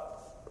up.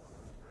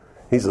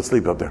 He's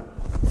asleep up there.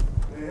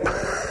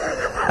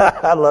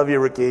 I love you,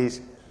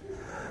 Rakesh.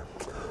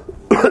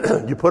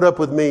 You put up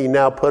with me.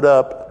 Now put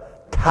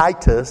up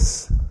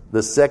Titus,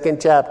 the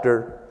second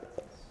chapter.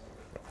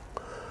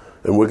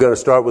 And we're going to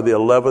start with the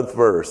 11th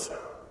verse.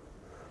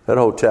 That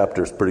whole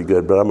chapter is pretty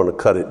good, but I'm going to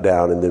cut it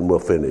down and then we'll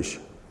finish.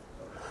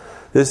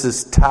 This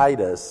is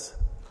Titus,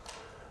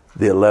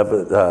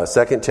 the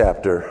second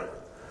chapter.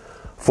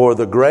 For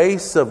the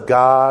grace of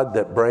God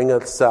that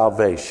bringeth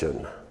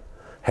salvation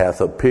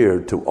hath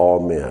appeared to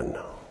all men,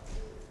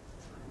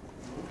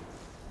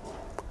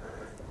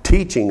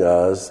 teaching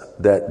us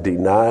that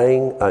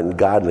denying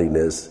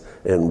ungodliness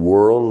and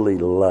worldly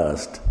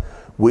lust.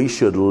 We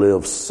should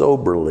live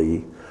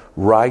soberly,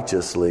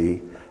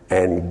 righteously,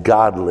 and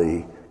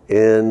godly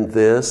in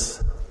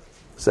this,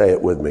 say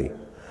it with me,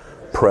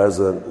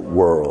 present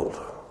world.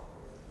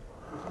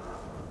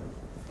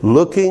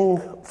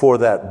 Looking for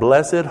that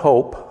blessed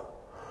hope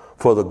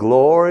for the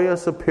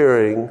glorious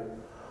appearing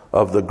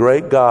of the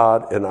great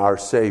God and our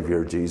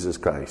Savior, Jesus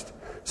Christ.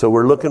 So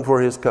we're looking for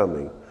his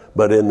coming.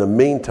 But in the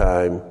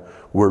meantime,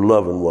 we're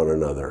loving one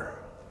another.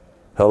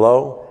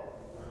 Hello?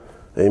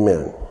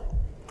 Amen.